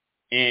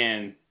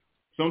 And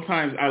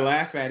sometimes I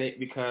laugh at it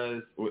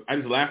because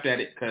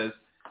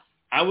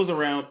I was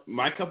around,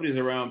 my company's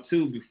around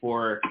too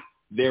before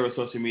there was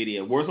social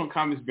media. Warzone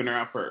Comics has been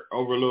around for a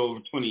little over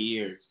 20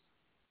 years.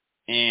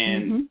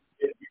 And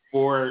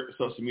before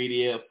social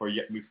media,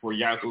 before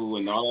Yahoo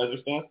and all that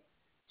other stuff.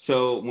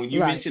 So when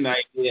you mentioned the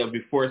idea of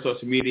before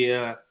social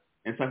media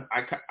and stuff,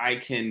 I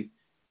can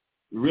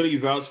really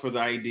vouch for the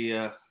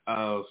idea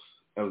of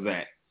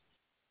that.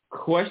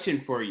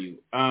 Question for you.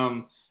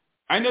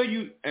 I know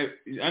you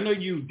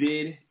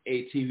did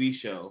a TV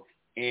show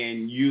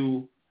and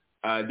you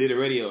did a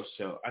radio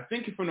show. I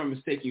think if I'm not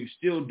mistaken, you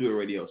still do a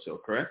radio show,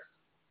 correct?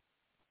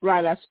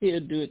 Right, I still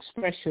do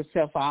Express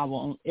Yourself Hour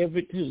on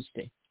every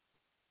Tuesday.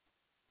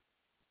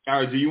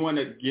 Do you want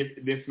to give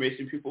the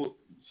information to people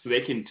so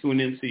they can tune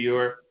into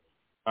your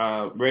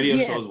radio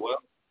show as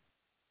well?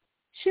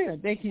 Sure.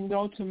 They can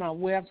go to my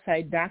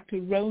website,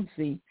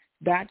 drrosie.com.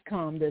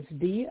 That's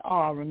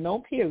D-R, no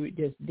period,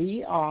 just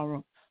DRROSIE.com.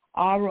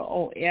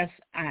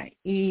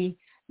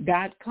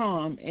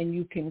 And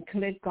you can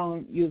click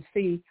on, you'll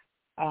see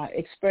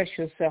Express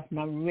Yourself,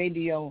 my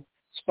radio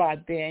spot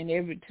there. And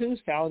every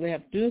Tuesday, all they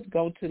have to do is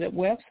go to that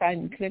website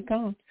and click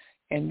on.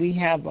 And we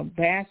have a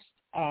vast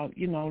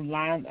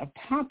line of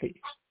topics.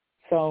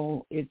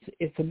 So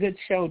it's a good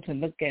show to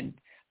look at.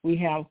 We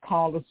have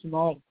callers from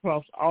all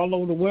across, all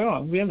over the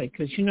world, really,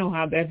 because you know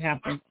how that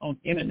happens on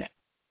the internet.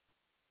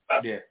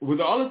 Yeah.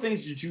 With all the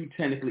things that you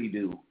technically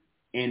do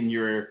in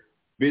your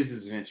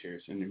business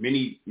ventures and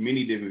many,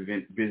 many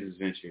different business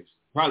ventures,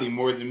 probably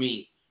more than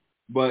me,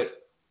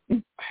 but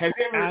have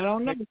you ever... I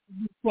don't know,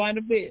 quite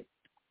a bit.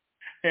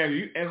 Have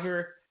you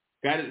ever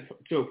got it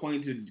to a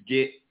point to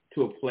get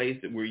to a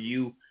place where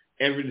you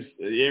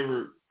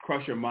ever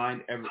cross your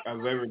mind,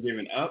 ever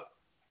given up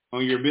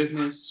on your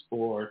business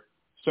or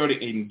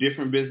started a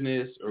different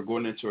business or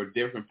going into a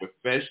different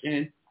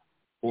profession,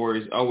 or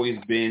has always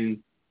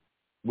been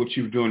what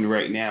you're doing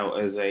right now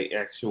as a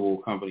actual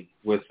company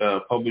with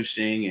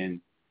publishing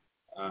and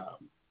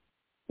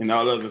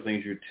all other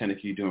things you're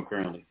technically doing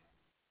currently?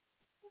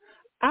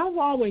 I've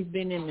always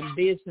been in the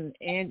business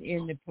and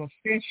in the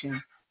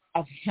profession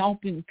of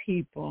helping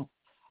people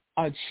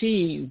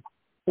achieve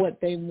what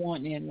they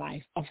want in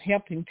life, of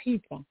helping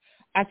people.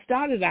 I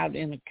started out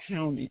in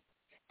accounting,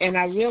 and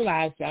I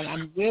realized that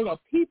I'm really a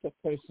people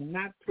person,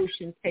 not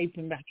pushing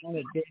paper behind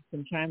a desk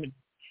and trying to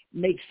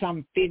make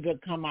some figure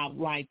come out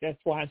right. That's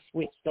why I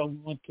switched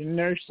over to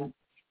nursing.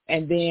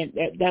 And then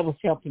that was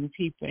helping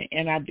people.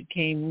 And I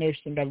became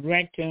nursing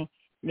director,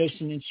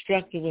 nursing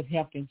instructor with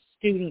helping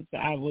students.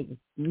 I was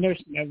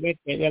nursing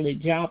director at LA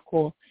Job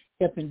Corps,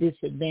 helping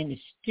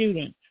disadvantaged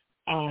students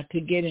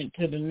to get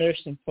into the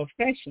nursing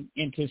profession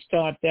and to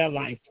start their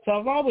life. So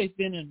I've always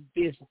been in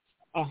business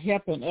of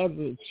helping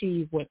others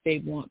achieve what they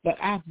want. But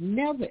I've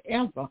never,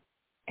 ever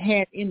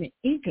had any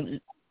inkling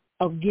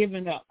of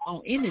giving up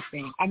on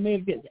anything. I may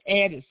have just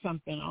added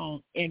something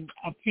on. And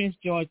Prince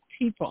George,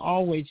 people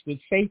always would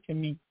say to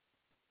me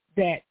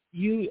that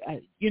you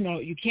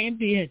can't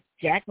be a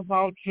jack of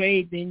all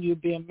trades, then you'll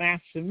be a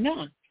master of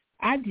none.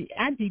 I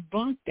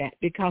debunked that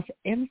because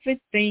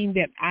everything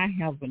that I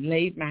have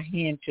laid my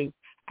hand to,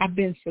 I've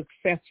been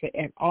successful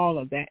at all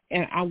of that.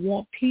 And I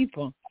want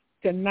people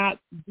to not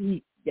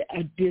be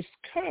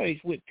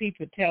discouraged with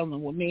people telling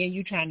them, well, man,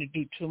 you're trying to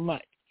do too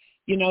much.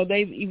 You know,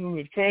 they've even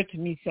referred to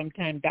me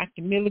sometimes,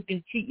 Dr.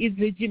 Milligan, she is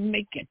a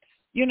Jamaican.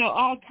 You know,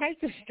 all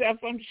types of stuff.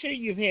 I'm sure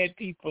you've had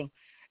people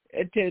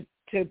to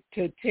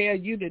tell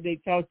you that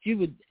they thought you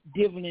were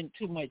dibbling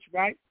too much,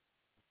 right?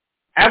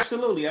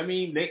 Absolutely. I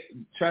mean,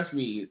 trust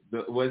me,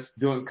 was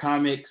doing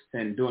comics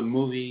and doing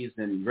movies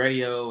and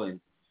radio and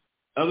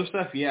other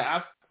stuff. Yeah,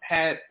 I've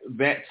had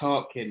that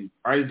talk, and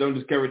artists don't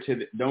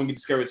get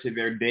discovered till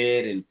they're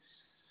dead and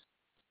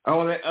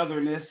all that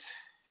otherness,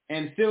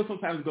 and still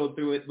sometimes go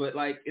through it. But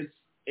like it's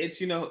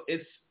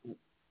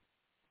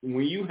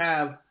when you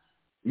have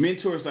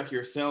mentors like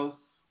yourself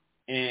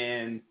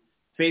and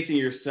faith in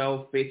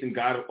yourself, faith in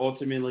God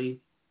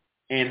ultimately,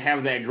 and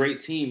have that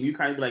great team, you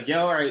kind of be like, yo,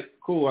 all right,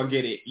 cool, I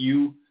get it.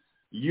 You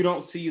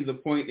don't see the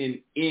point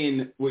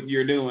in what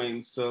you're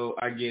doing, so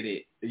I get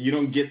it. You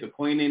don't get the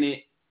point in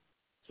it,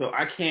 so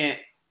I can't.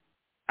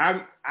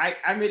 I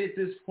made it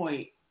this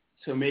point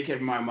to make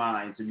up my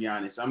mind, to be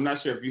honest. I'm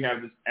not sure if you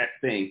have this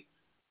thing.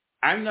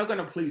 I'm not going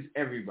to please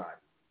everybody.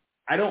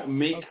 I don't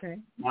make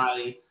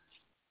my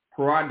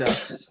products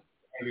for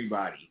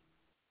everybody.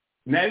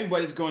 Not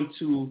everybody's going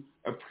to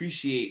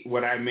appreciate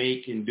what I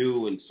make and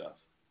do and stuff.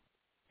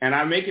 And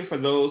I make it for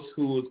those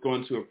who is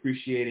going to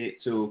appreciate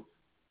it, to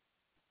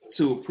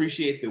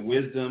appreciate the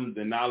wisdom,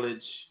 the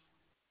knowledge,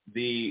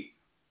 the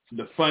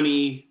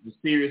funny, the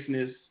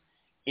seriousness,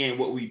 and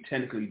what we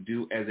technically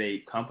do as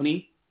a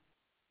company.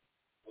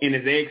 And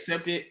if they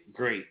accept it,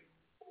 great.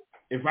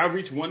 If I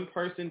reach one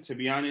person, to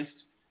be honest,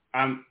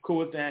 I'm cool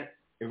with that.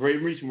 If I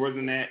reach more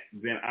than that,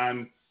 then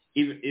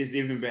it's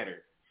even better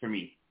for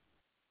me.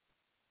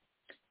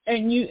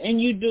 And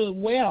you do it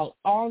well.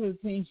 All the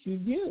things you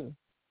do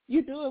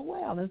it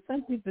well. And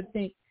some people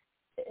think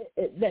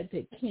that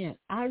they can't.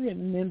 I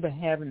remember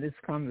having this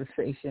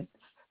conversation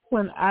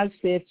when I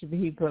said to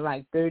people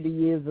like 30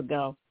 years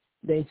ago,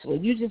 they said, well,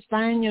 you just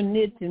find your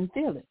niche and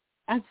fill it.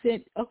 I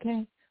said,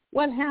 okay,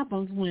 what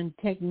happens when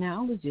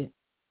technology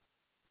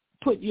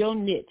put your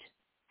niche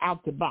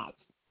out the box?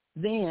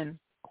 Then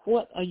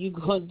what are you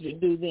going to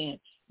do then?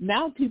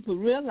 Now people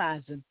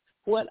realizing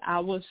what I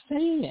was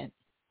saying.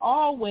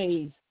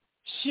 Always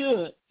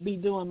should be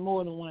doing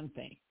more than one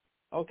thing,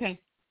 okay?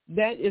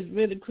 That is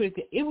really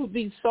critical. It would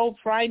be so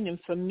frightening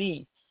for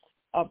me,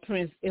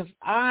 Prince, if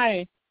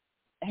I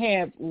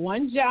had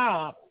one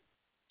job,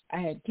 I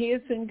had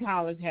kids in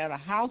college, had a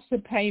house to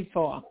pay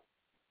for,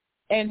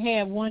 and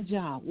had one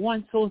job,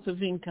 one source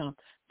of income.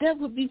 That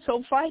would be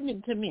so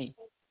frightening to me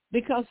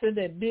because of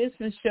that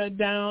business shut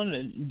down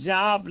and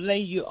job lay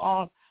you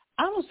off.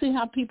 I don't see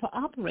how people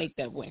operate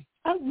that way.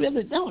 I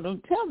really don't.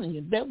 I'm telling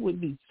you, that would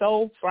be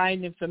so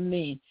frightening for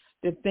me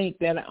to think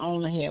that I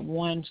only had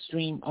one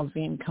stream of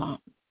income.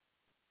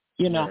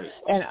 You know,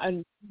 right.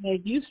 And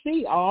if you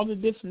see all the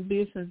different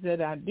businesses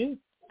that I do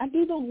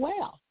them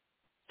well.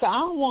 So I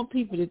don't want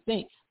people to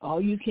think, oh,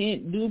 you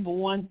can't do but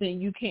one thing.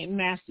 You can't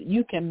master.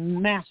 You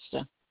can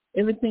master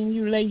everything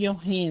you lay your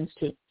hands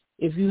to.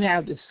 If you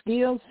have the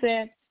skill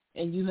set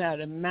and you have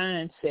the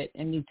mindset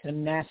and the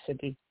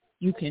tenacity,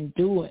 you can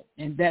do it.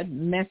 And that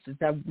message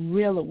I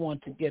really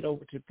want to get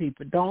over to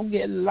people. Don't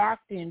get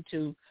locked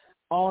into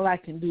all I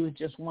can do is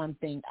just one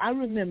thing. I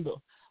remember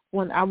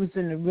when I was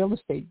in the real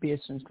estate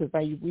business, because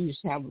we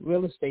used to have a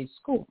real estate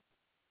school.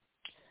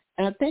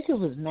 And I think it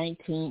was in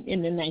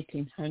the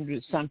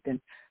 1900s something,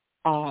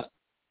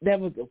 there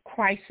was a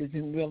crisis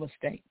in real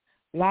estate.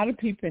 A lot of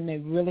people in their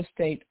real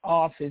estate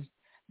office,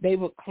 they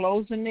were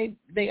closing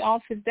their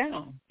office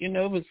down. You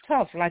know, it was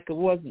tough like it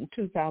was in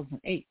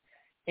 2008.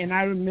 And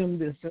I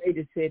remember this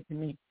lady said to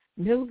me,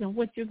 Milligan,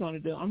 what you going to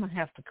do? I'm going to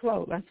have to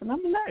close. I said,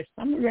 I'm a nurse.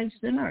 I'm a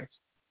registered nurse.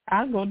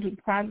 I'll go do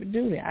private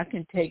duty. I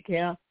can take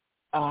care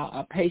of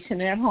a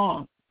patient at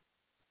home.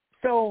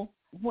 So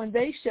when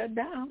they shut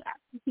down, I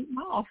can keep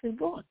my office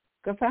going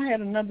because I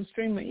had another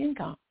stream of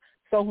income.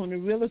 So when the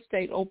real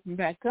estate opened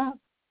back up,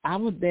 I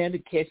was there to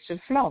catch the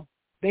flow.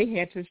 They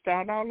had to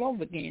start all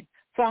over again.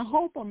 So I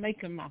hope I'm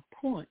making my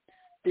point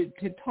to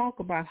talk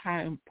about how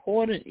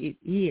important it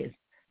is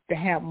to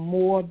have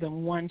more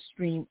than one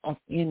stream of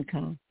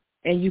income,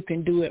 and you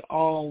can do it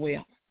all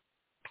well.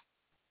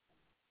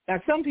 Now,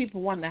 some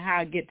people wonder how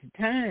I get the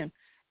time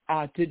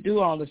to do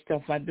all the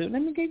stuff I do.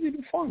 Let me give you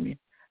the formula.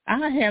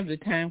 I have the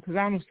time because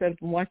I don't sit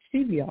up and watch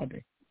TV all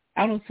day.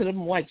 I don't sit up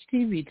and watch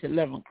TV till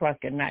 11 o'clock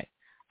at night.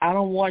 I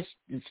don't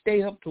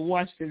stay up to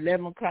watch the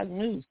 11 o'clock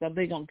news because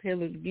they're going to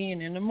tell it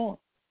again in the morning.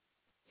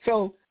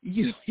 So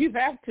you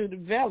have to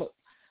develop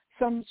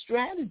some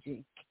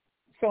strategy.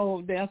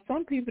 So there are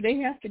some people, they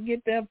have to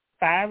get their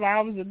 5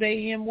 hours a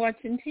day in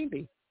watching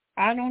TV.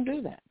 I don't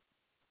do that.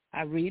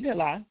 I read a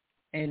lot,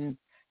 and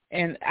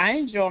I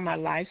enjoy my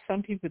life.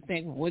 Some people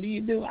think, what do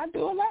you do? I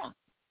do a lot.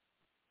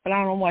 But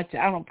I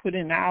don't put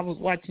in hours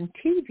watching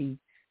TV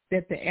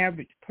that the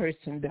average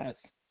person does.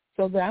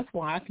 So that's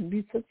why I can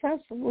be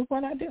successful with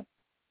what I do.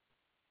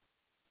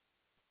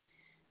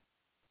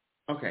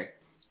 Okay.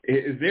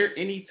 Is there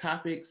any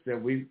topics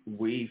that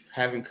we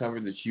haven't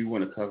covered that you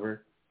want to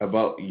cover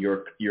about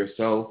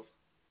yourself,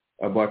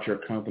 about your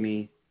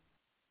company,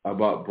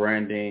 about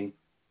branding,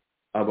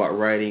 about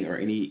writing, or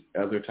any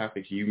other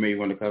topics you may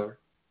want to cover?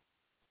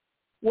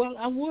 Well,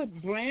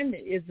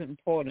 branding is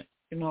important.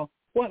 You know,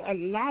 what a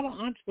lot of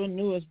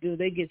entrepreneurs do,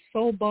 they get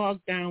so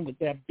bogged down with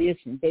their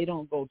business. They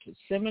don't go to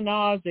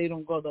seminars. They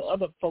don't go to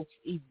other folks'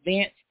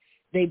 events.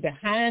 They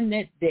behind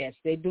that desk.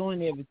 They're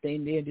doing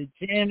everything. They're the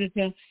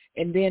janitor,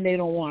 and then they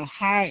don't want to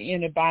hire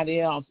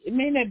anybody else. It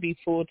may not be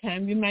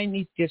full-time. You might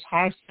need to just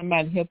hire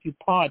somebody to help you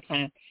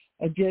part-time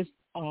or just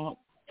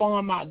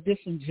farm out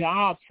different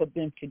jobs for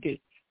them to do.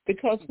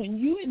 Because when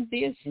you're in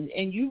business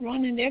and you're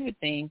running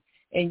everything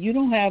and you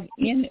don't have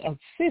any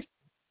assistance,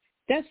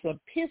 that's a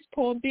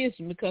piss-poor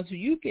business because if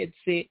you get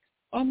sick,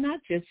 or not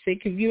just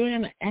sick, if you're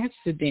in an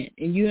accident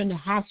and you're in the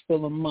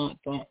hospital a month,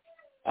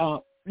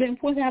 then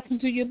what happens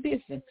to your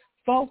business?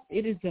 Folks,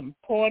 it is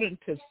important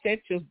to set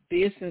your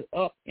business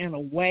up in a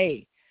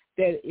way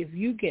that if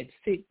you get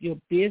sick, your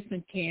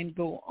business can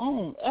go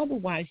on.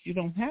 Otherwise, you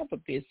don't have a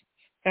business.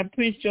 Now,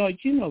 Prince George,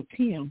 you know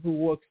Tim, who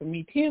works for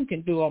me. Tim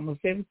can do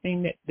almost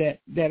everything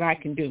that I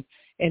can do.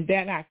 And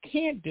that I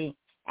can't do,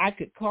 I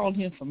could call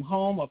him from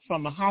home or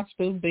from a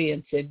hospital bed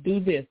and say, do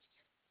this.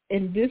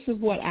 And this is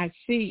what I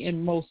see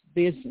in most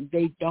business.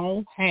 They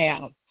don't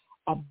have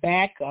a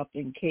backup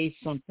in case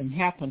something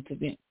happened to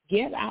them.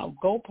 Get out,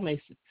 go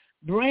places.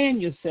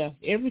 Brand yourself.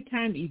 Every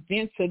time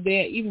events are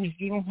there, even if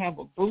you don't have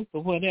a booth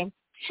or whatever,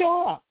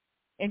 show up.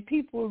 And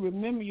people will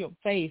remember your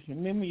face,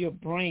 remember your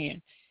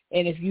brand.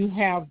 And if you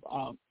have,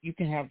 you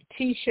can have a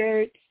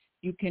T-shirt,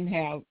 you can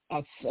have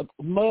a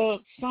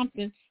mug,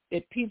 something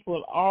that people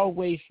will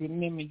always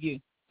remember you.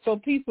 So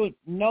people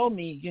know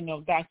me, you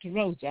know, Dr.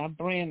 Rosie. I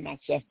brand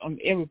myself on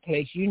every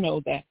place. You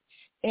know that.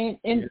 And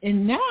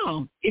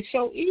now it's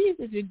so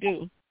easy to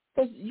do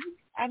because,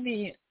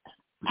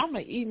 I'm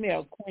an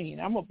email queen.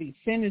 I'm going to be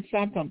sending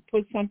something,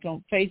 put something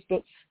on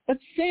Facebook, but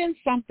send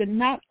something,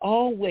 not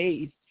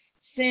always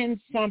send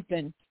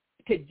something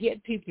to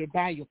get people to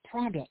buy your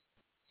product.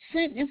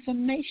 Send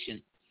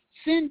information,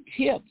 send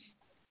tips,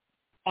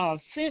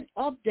 send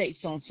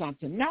updates on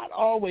something. Not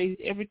always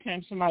every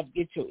time somebody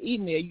gets your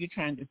email, you're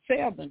trying to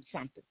sell them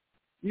something.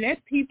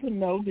 Let people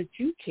know that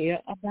you care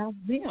about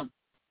them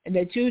and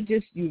that you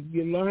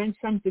learn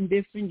something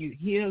different, you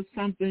hear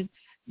something,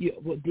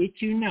 did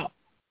you know?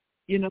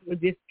 You know,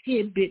 this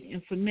tidbit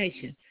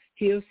information.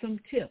 Here's some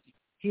tips.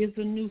 Here's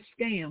a new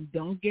scam.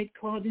 Don't get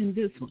caught in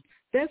this one.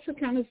 That's the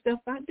kind of stuff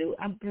I do.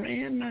 I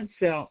brand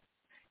myself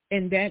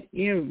in that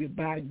area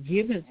by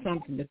giving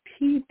something to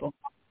people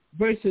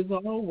versus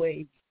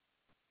always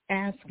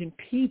asking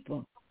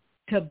people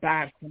to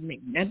buy from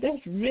me. Now,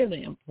 that's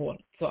really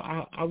important. So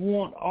I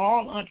want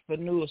all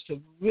entrepreneurs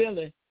to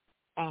really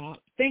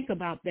think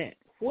about that.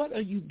 What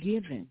are you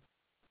giving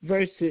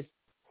versus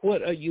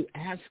what are you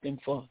asking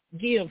for?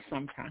 Give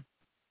sometimes.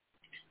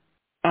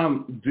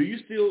 Do you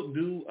still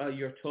do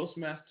your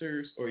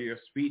Toastmasters or your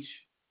speech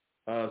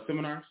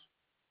seminars?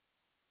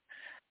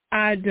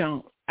 I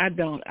don't.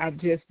 I've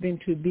just been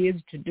too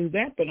busy to do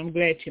that, but I'm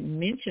glad you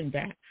mentioned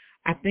that.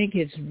 I think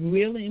it's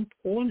really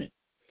important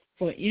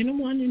for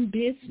anyone in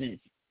business,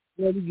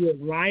 whether you're a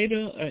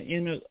writer or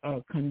in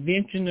a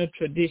conventional,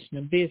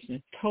 traditional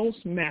business,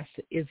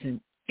 Toastmaster is an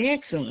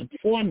excellent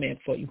format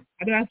for you.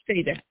 How do I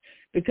say that?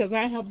 Because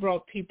I have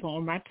brought people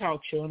on my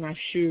talk show, and I'm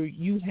sure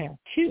you have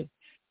too.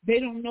 They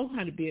don't know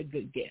how to be a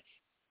good guest.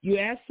 You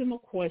ask them a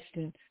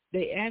question,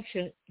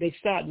 they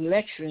start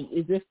lecturing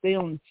as if they're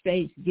on the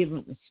stage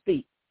giving a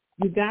speech.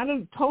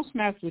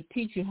 Toastmasters will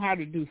teach you how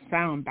to do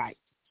sound bites,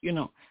 you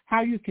know,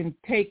 how you can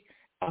take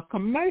a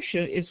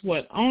commercial is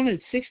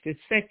only 60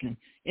 seconds,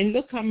 and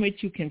look how much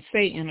you can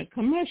say in a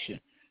commercial.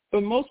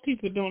 But most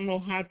people don't know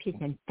how to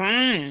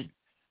confine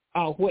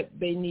what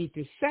they need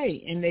to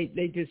say, and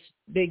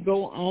they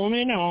go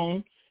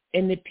on,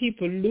 and the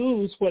people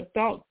lose what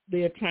thought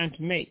they're trying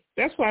to make.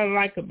 That's what I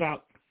like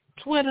about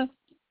Twitter.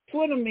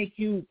 Twitter make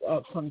you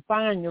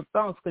confine your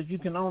thoughts because you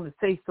can only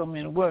say so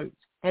many words.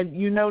 Have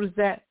you noticed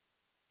that?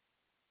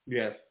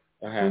 Yes,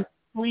 I have.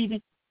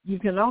 Tweeting, you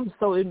can only,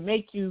 so it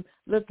make you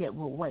look at,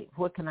 well, wait,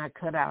 what can I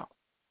cut out?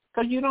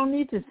 Because you don't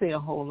need to say a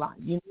whole lot.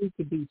 You need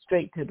to be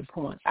straight to the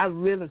point. I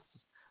really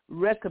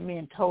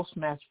recommend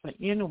Toastmasters for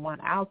anyone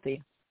out there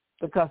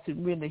because it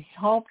really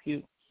helps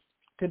you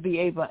to be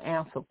able to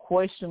answer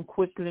questions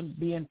quickly,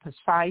 being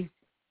precise,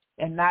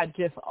 and not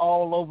just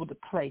all over the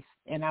place.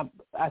 And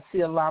I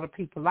see a lot of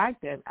people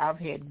like that. I've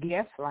had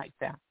guests like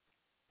that.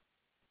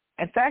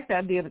 In fact,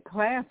 I did a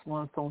class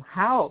once on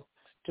how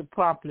to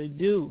properly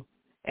do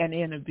an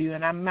interview,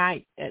 and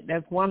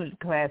that's one of the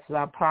classes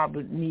I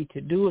probably need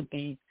to do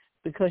again,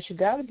 because you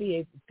got to be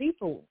able,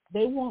 people,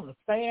 they want a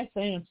fast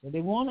answer.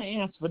 They want to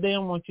answer, but they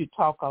don't want you to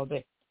talk all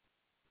day.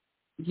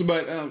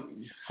 But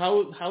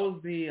how is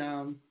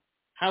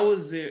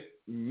it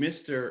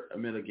Mr.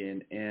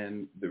 Milligan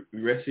and the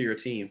rest of your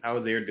team, how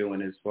are they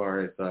doing as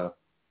far as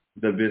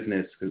the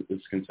business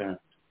is concerned?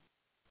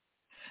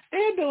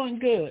 They're doing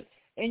good.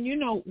 And, you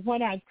know,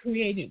 what I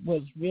created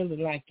was really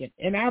like it.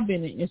 And I've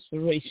been an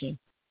inspiration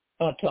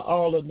to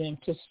all of them,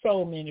 to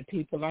so many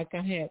people. Like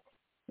I had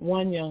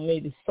one young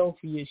lady,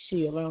 Sophia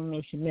Shield. I don't know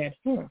if you met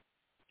her.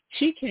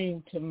 She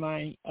came to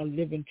my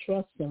Living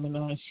Trust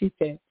seminar, and she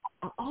said,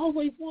 I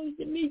always wanted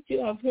to meet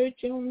you. I've heard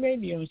you on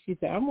radio. And she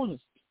said, I want to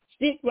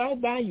stick right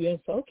by you. I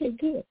said, okay,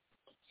 good.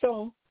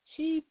 So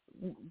she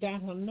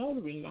got her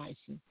notary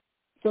license.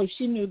 So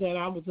she knew that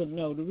I was a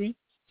notary.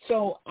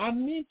 So I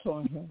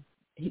mentored her.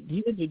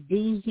 Here are the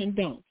do's and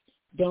don'ts.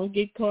 Don't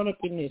get caught up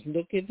in this.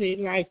 Look at their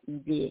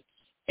license good.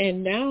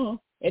 And then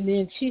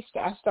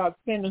I started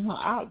sending her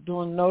out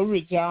doing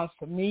notary jobs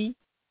for me.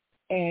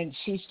 And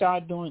she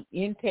started doing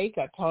intake.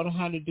 I taught her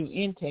how to do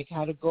intake,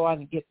 how to go out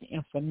and get the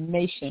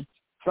information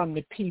from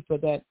the people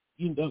that,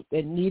 you know,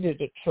 that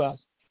needed a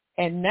trust.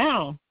 And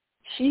now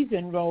she's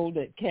enrolled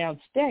at Cal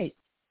State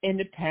in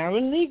the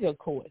paralegal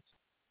course.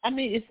 I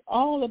mean, it's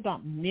all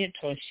about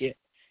mentorship.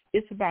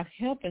 It's about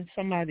helping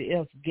somebody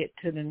else get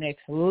to the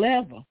next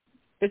level,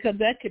 because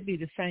that could be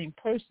the same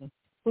person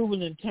who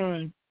will in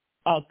turn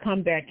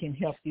come back and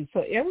help you.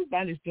 So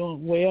everybody's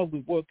doing well. We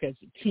work as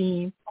a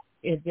team.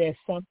 If there's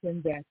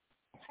something that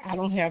I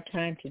don't have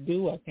time to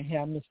do, I can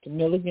have Mr.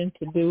 Milligan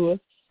to do it.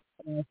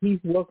 He's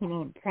working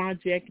on a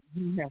project.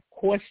 He has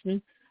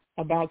questions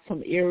about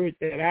some areas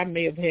that I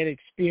may have had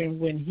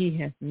experience when he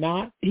has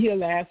not.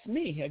 He'll ask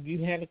me, have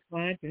you had a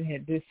client that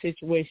had this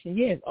situation?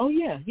 Yes. Oh,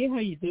 yeah. Here's how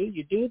you do it.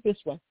 You do it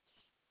this way.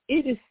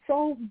 It is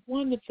so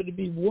wonderful to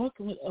be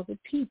working with other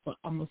people.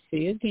 I'm going to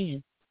say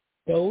again,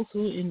 those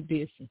who are in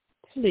business,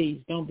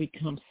 please don't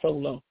become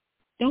solo.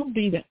 Don't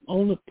be the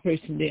only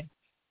person there.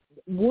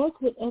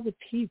 Work with other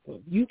people.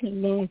 You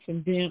can learn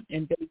from them,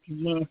 and they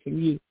can learn from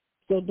you.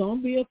 So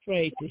don't be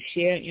afraid to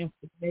share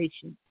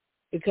information,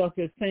 because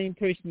the same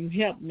person you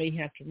help may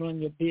have to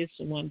run your business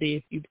one day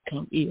if you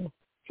become ill.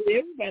 So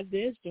everybody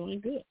there is doing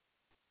good.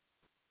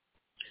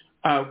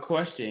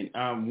 Question.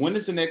 When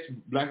is the next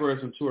Black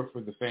Rose on Tour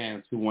for the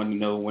fans who want to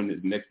know when the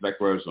next Black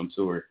Rose on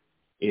Tour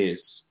is?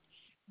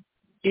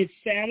 It's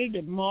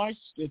Saturday, March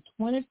the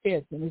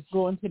 25th, and it's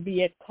going to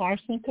be at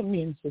Carson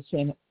Community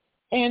Center.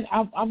 And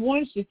I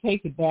wanted to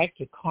take it back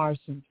to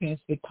Carson,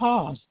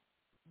 because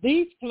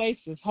these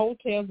places,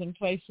 hotels and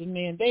places,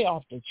 man, they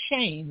off the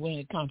chain when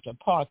it comes to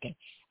parking.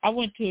 I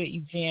went to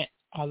an event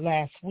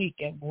last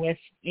week at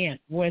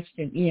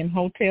Western Inn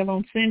Hotel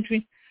on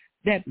Century.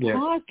 That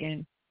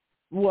parking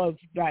was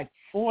like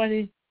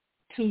 $42.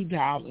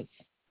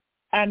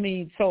 I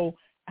mean, so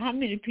how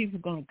many people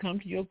are going to come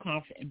to your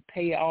conference and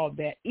pay all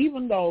that?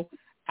 Even though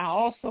I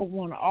also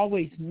want to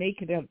always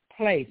make it a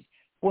place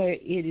where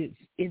it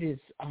is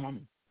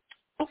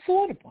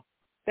affordable.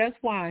 That's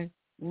why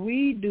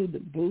we do the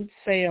booth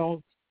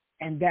sales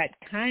and that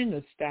kind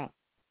of stuff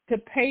to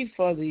pay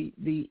for the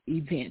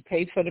event,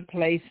 pay for the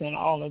place and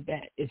all of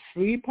that. It's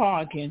free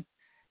parking,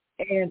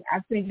 and I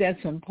think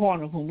that's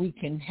important when we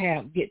can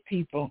get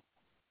people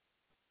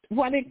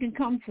why they can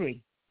come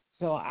free.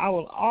 So I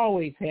will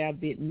always have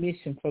the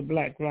admission for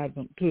Black Rise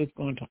on Tour is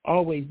going to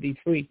always be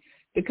free,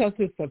 because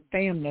it's a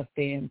family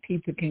affair and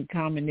people can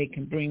come and they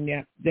can bring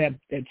their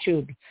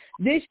children.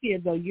 This year,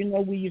 though, you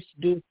know, we used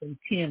to do it from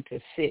 10 to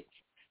 6.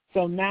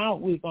 So now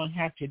we're going to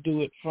have to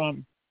do it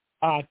from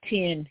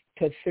 10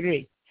 to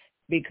 3,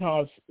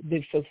 because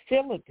the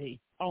facility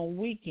on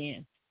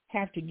weekends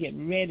have to get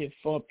ready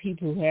for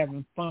people who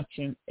haven't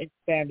functioned at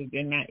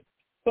Saturday night.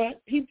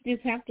 But people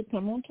just have to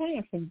come on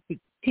time from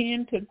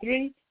 10 to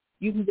 3.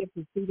 You can get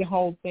to see the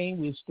whole thing.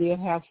 We still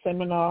have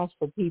seminars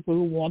for people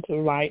who want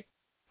to write.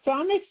 So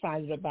I'm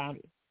excited about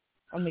it.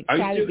 I'm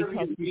excited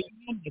because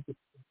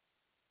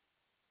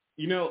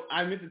you know,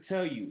 I meant to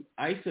tell you,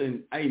 I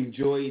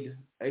enjoyed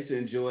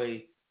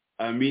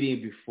a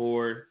meeting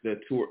before the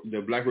tour, the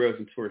Black Rose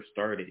Tour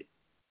started,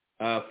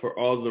 for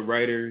all the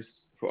writers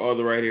for all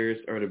the writers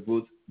or the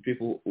booth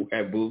people who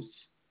have booths,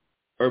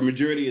 or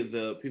majority of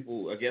the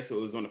people, I guess it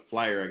was on the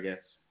flyer, I guess.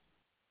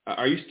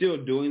 Are you still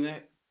doing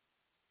that?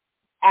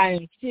 I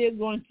am still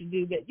going to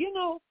do that. You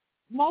know,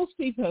 most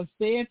people have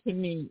said to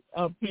me,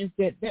 Prince,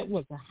 that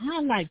was a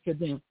highlight for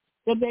them,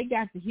 that they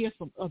got to hear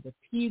from other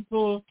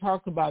people,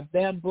 talk about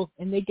their book,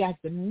 and they got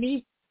to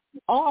meet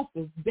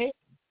authors there.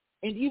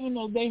 And even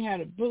though they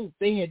had a booth,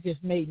 they had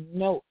just made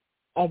note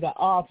of the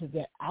authors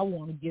that I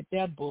want to get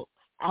their book.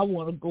 I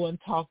want to go and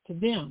talk to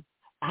them.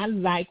 I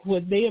like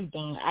what they have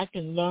done. I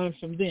can learn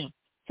from them.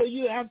 So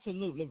you're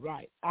absolutely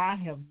right. I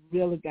have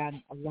really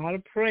gotten a lot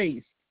of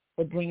praise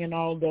for bringing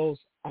all those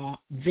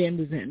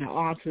vendors and the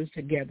authors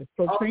together.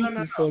 So thank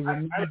you for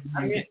reminding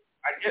me.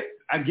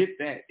 I get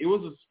that. It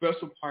was a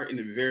special part in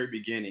the very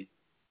beginning,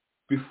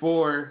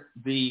 before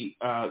the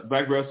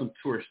Black Wrestling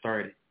Tour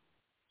started.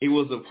 It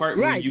was a part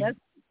where you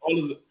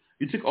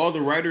took all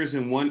the writers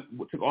in one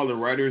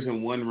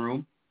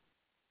room,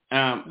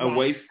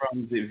 away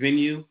from the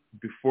venue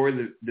before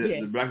the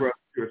Black Wrestling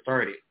Tour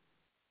started,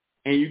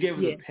 and you gave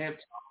us a pep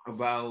talk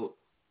about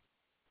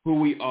who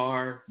we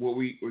are, what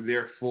we were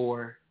there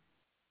for,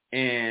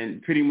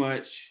 and pretty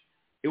much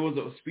it was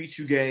a speech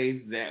you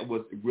gave that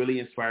was really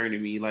inspiring to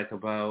me, like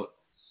about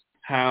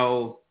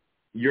how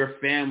your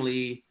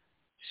family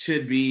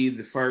should be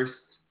the first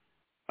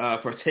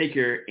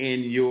partaker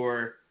in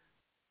your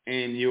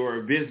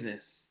business,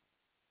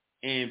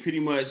 and pretty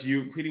much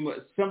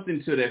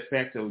something to the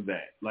effect of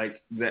that,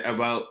 like that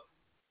about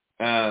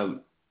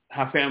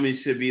how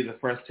families should be the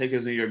first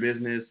takers in your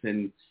business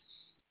and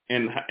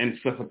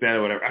stuff like that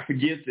or whatever. I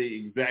forget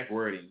the exact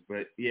wording,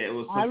 but yeah, it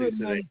was something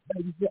to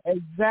that.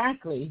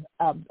 Exactly.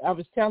 I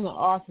was telling the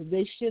author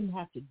they shouldn't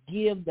have to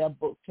give their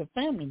book to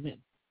family members.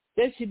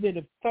 They should be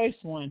the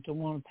first one to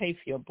want to pay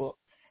for your book.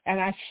 And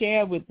I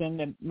shared with them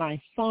that my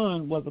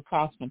son was a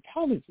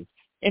cosmetologist,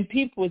 and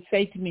people would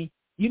say to me,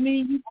 "You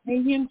mean you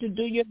pay him to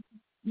do your?"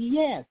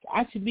 Yes,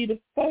 I should be the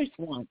first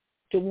one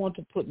to want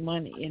to put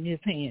money in his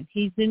hand.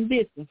 He's in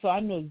business, so I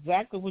know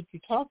exactly what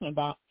you're talking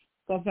about,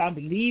 because I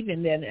believe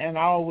in that, and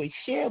I always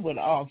share with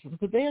authors,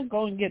 because they'll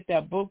go and get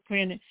their book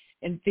printed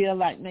and feel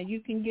like, now you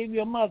can give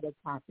your mother a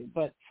copy.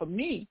 But for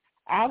me,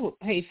 I would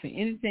pay for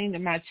anything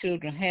that my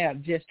children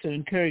have just to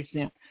encourage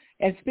them.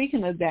 And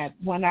speaking of that,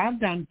 when I've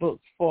done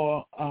books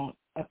for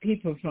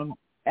people from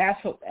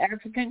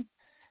African,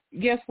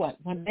 guess what?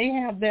 When they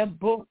have their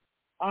book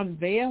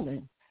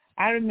unveiling,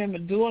 I remember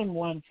doing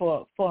one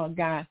for a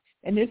guy,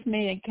 and this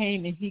man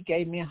came and he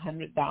gave me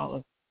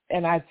 $100.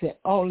 And I said,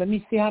 "Oh, let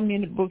me see how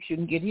many books you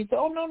can get." He said,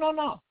 "Oh,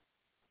 no.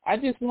 I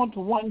just want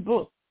the one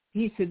book."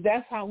 He said,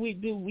 "That's how we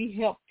do. We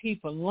help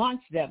people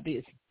launch their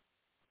business."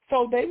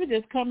 So they would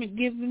just come and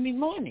give me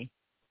money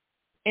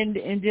and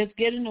just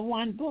getting the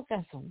one book.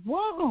 I said,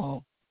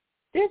 "Wow,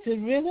 this is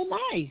really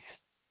nice.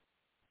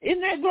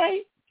 Isn't that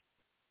great?"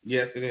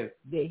 Yes, it is.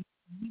 They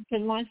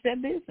can launch their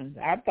business.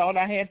 I thought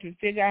I had to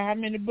figure out how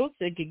many books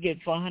they could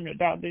get for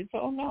 $100. They said,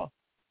 "Oh, no,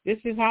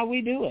 this is how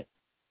we do it."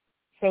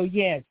 So,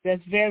 yes,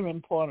 that's very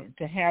important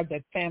to have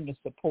that family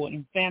support.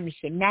 And family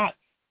should not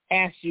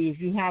ask you if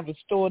you have a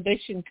store. They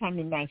shouldn't come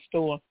to my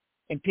store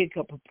and pick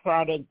up a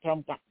product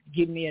and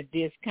give me a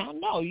discount.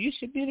 No, you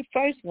should be the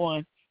first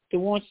one to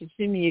want to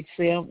see me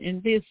excel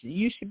in this.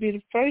 You should be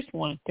the first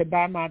one to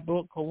buy my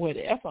book or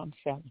whatever I'm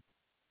selling.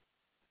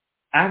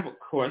 I have a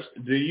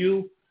question. Do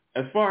you,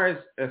 as far as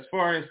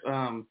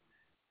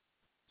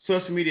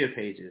social media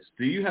pages,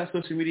 do you have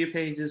social media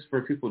pages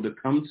for people to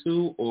come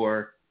to,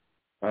 or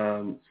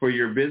for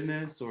your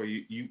business, or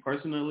you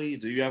personally,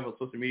 do you have a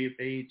social media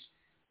page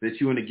that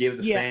you want to give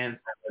the fans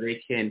so they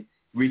can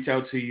reach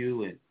out to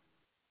you? And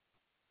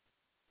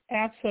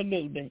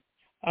absolutely.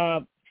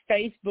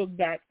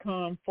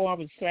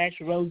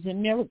 Facebook.com/Rosie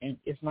Milligan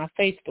is my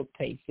Facebook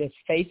page. That's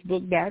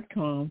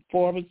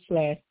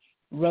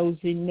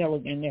Facebook.com/Rosie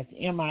Milligan. That's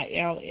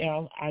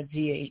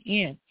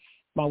Milligan.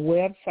 My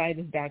website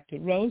is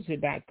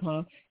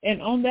drrosie.com,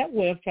 and on that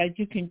website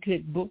you can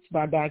click Books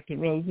by Dr.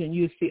 Rosie, and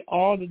you'll see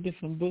all the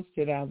different books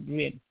that I've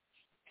written.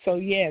 So,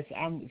 yes,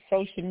 I'm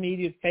social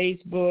media,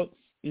 Facebook,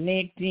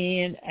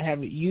 LinkedIn. I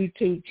have a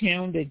YouTube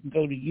channel. They can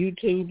go to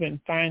YouTube and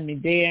find me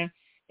there,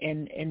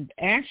 and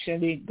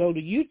actually go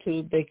to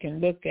YouTube. They can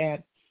look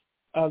at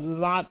a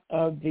lot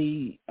of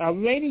the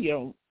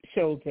radio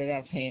shows that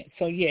I've had.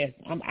 So, yes,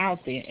 I'm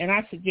out there, and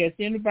I suggest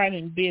anybody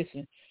in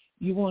business,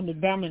 you want to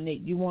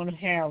dominate, you want to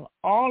have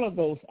all of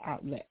those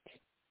outlets,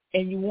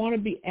 and you want to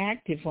be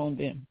active on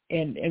them.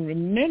 And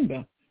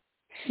remember,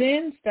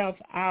 send stuff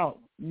out,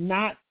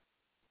 not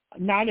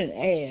an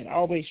ad,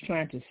 always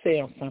trying to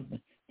sell something.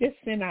 Just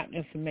send out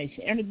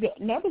information. And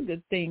another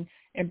good thing,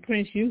 and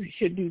Prince, you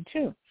should do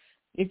too,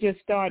 is just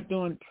start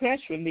doing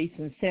press releases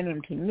and send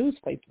them to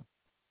newspapers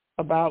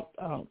about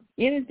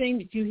anything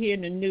that you hear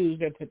in the news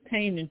that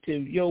pertaining to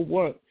your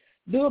work.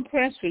 Do a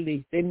press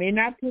release. They may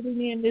not put it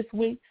in this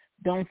week.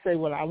 Don't say,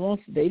 "Well,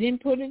 they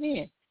didn't put it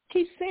in."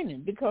 Keep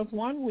sending, because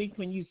one week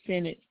when you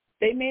send it,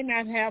 they may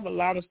not have a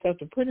lot of stuff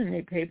to put in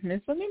their paper.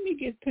 And so let me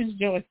get Prince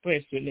Joyce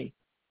press release.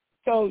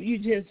 So you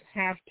just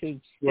have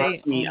to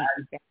stay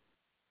on.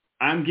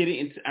 I'm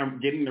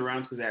getting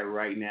around to that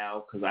right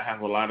now because I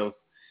have a lot of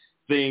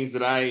things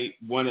that I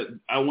want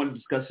to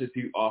discuss with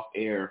you off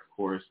air, of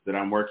course, that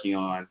I'm working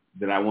on,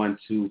 that I want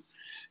to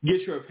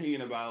get your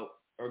opinion about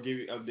or give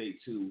you an update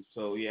to.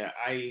 So, yeah,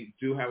 I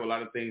do have a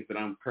lot of things that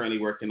I'm currently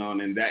working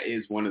on, and that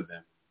is one of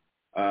them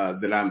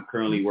that I'm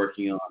currently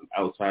working on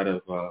outside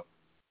of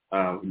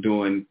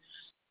doing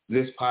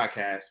this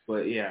podcast.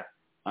 But, yeah.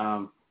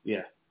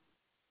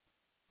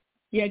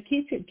 Yeah,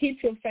 keep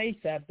your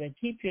face out there.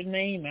 Keep your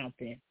name out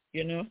there,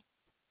 you know?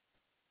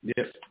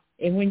 Yes.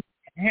 And when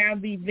you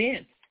have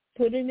events,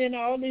 put it in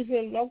all these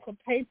little local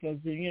papers,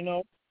 you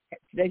know.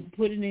 They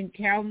put it in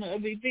calendar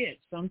of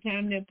events.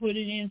 Sometimes they put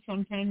it in,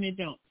 sometimes they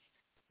don't.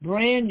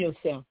 Brand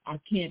yourself. I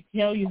can't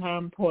tell you how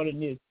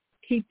important it is.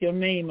 Keep your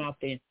name out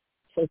there.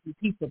 So when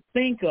people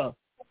think of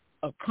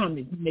a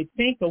comic, when they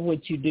think of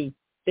what you do,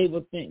 they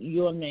will think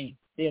your name.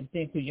 They'll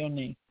think of your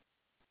name.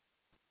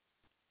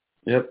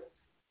 Yep.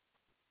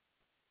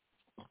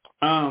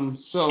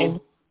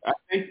 So I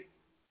think,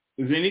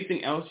 is there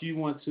anything else you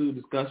want to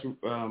discuss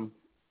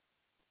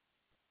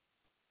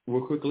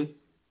real quickly?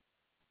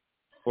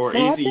 Or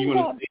anything you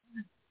want to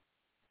say?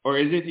 Or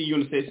is anything you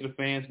want to say to the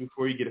fans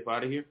before you get up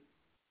out of here?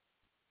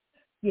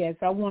 Yes,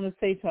 I want to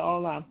say to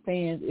all our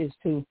fans is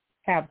to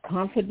have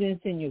confidence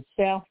in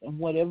yourself and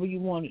whatever you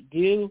want to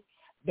do.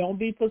 Don't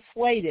be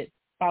persuaded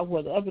by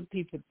what other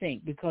people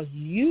think, because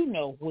you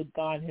know what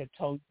God has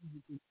told you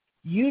to do.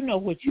 You know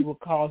what you were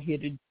called here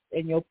to do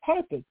and your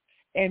purpose.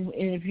 And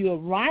if you're a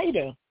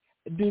writer,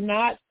 do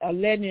not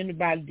let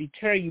anybody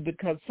deter you,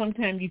 because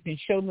sometimes you can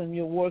show them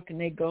your work and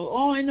they go,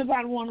 oh, ain't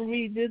nobody want to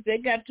read this. They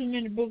got too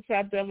many books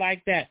out there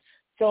like that.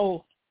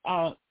 So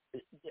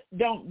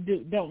don't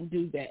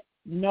do that.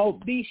 No,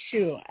 be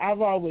sure.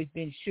 I've always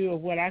been sure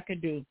of what I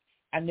could do.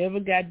 I never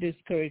got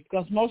discouraged,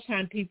 because most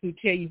times people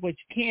tell you what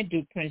you can't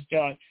do, Prince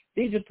George.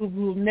 These are people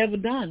who have never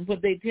done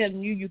what they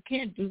telling you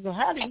can't do. So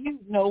how do you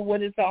know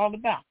what it's all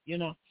about, you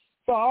know?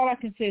 So all I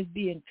can say is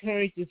be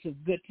encouraged. It's a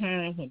good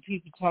time. When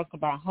people talk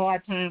about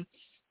hard time,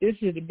 this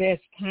is the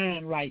best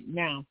time right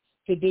now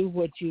to do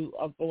what you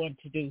are going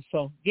to do.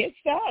 So get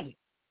started.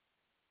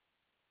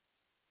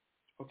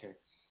 Okay.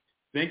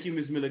 Thank you,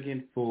 Ms.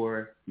 Milligan,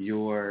 for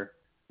your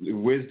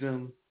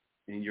wisdom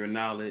and your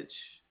knowledge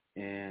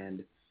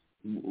and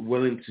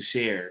willing to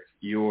share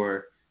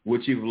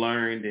what you've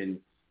learned and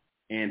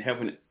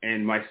helping,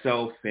 and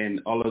myself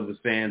and all of the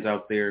fans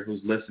out there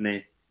who's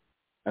listening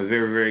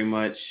very, very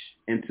much.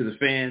 And to the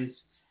fans,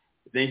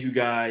 thank you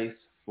guys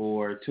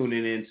for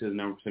tuning in to the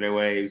Numbers for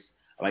Airwaves.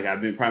 Like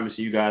I've been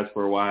promising you guys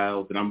for a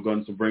while that I'm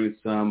going to bring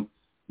some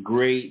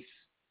great,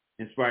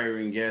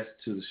 inspiring guests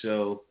to the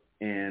show.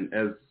 And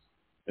as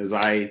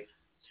I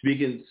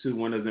speaking to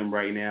one of them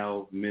right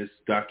now, Miss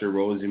Dr.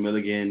 Rosie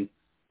Milligan,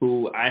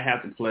 who I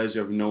have the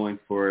pleasure of knowing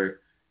for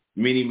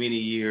many, many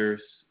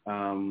years,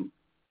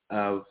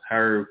 of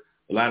her,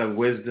 a lot of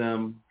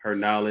wisdom, her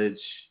knowledge,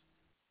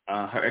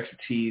 her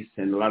expertise,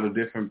 and a lot of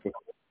different.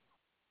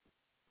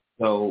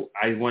 So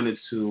I wanted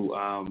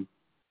to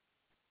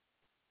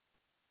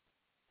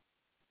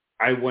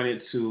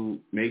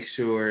make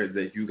sure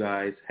that you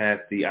guys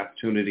had the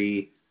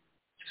opportunity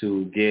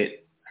to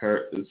get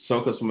her,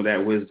 soak up some of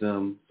that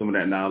wisdom, some of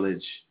that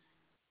knowledge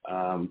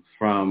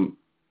from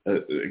a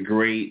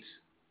great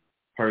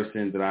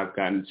person that I've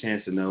gotten a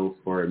chance to know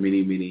for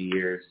many, many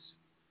years.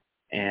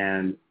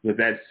 And with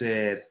that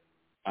said,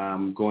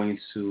 I'm going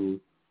to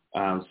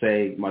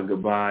say my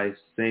goodbyes.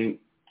 Same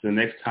the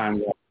next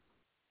time,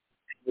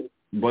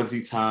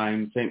 Bugsy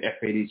time, same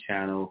Ph.D.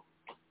 channel,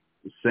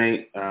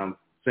 same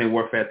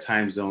Warfare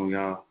time zone,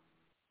 y'all.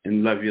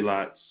 And love you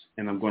lots.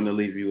 And I'm going to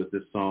leave you with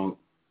this song,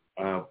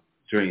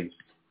 Dreams.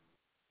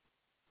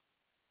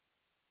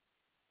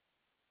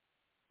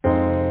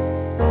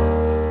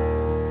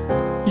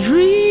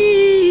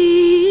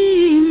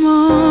 Dream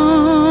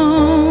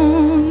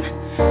on,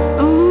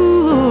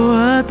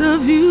 oh, what the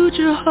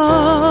future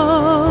holds.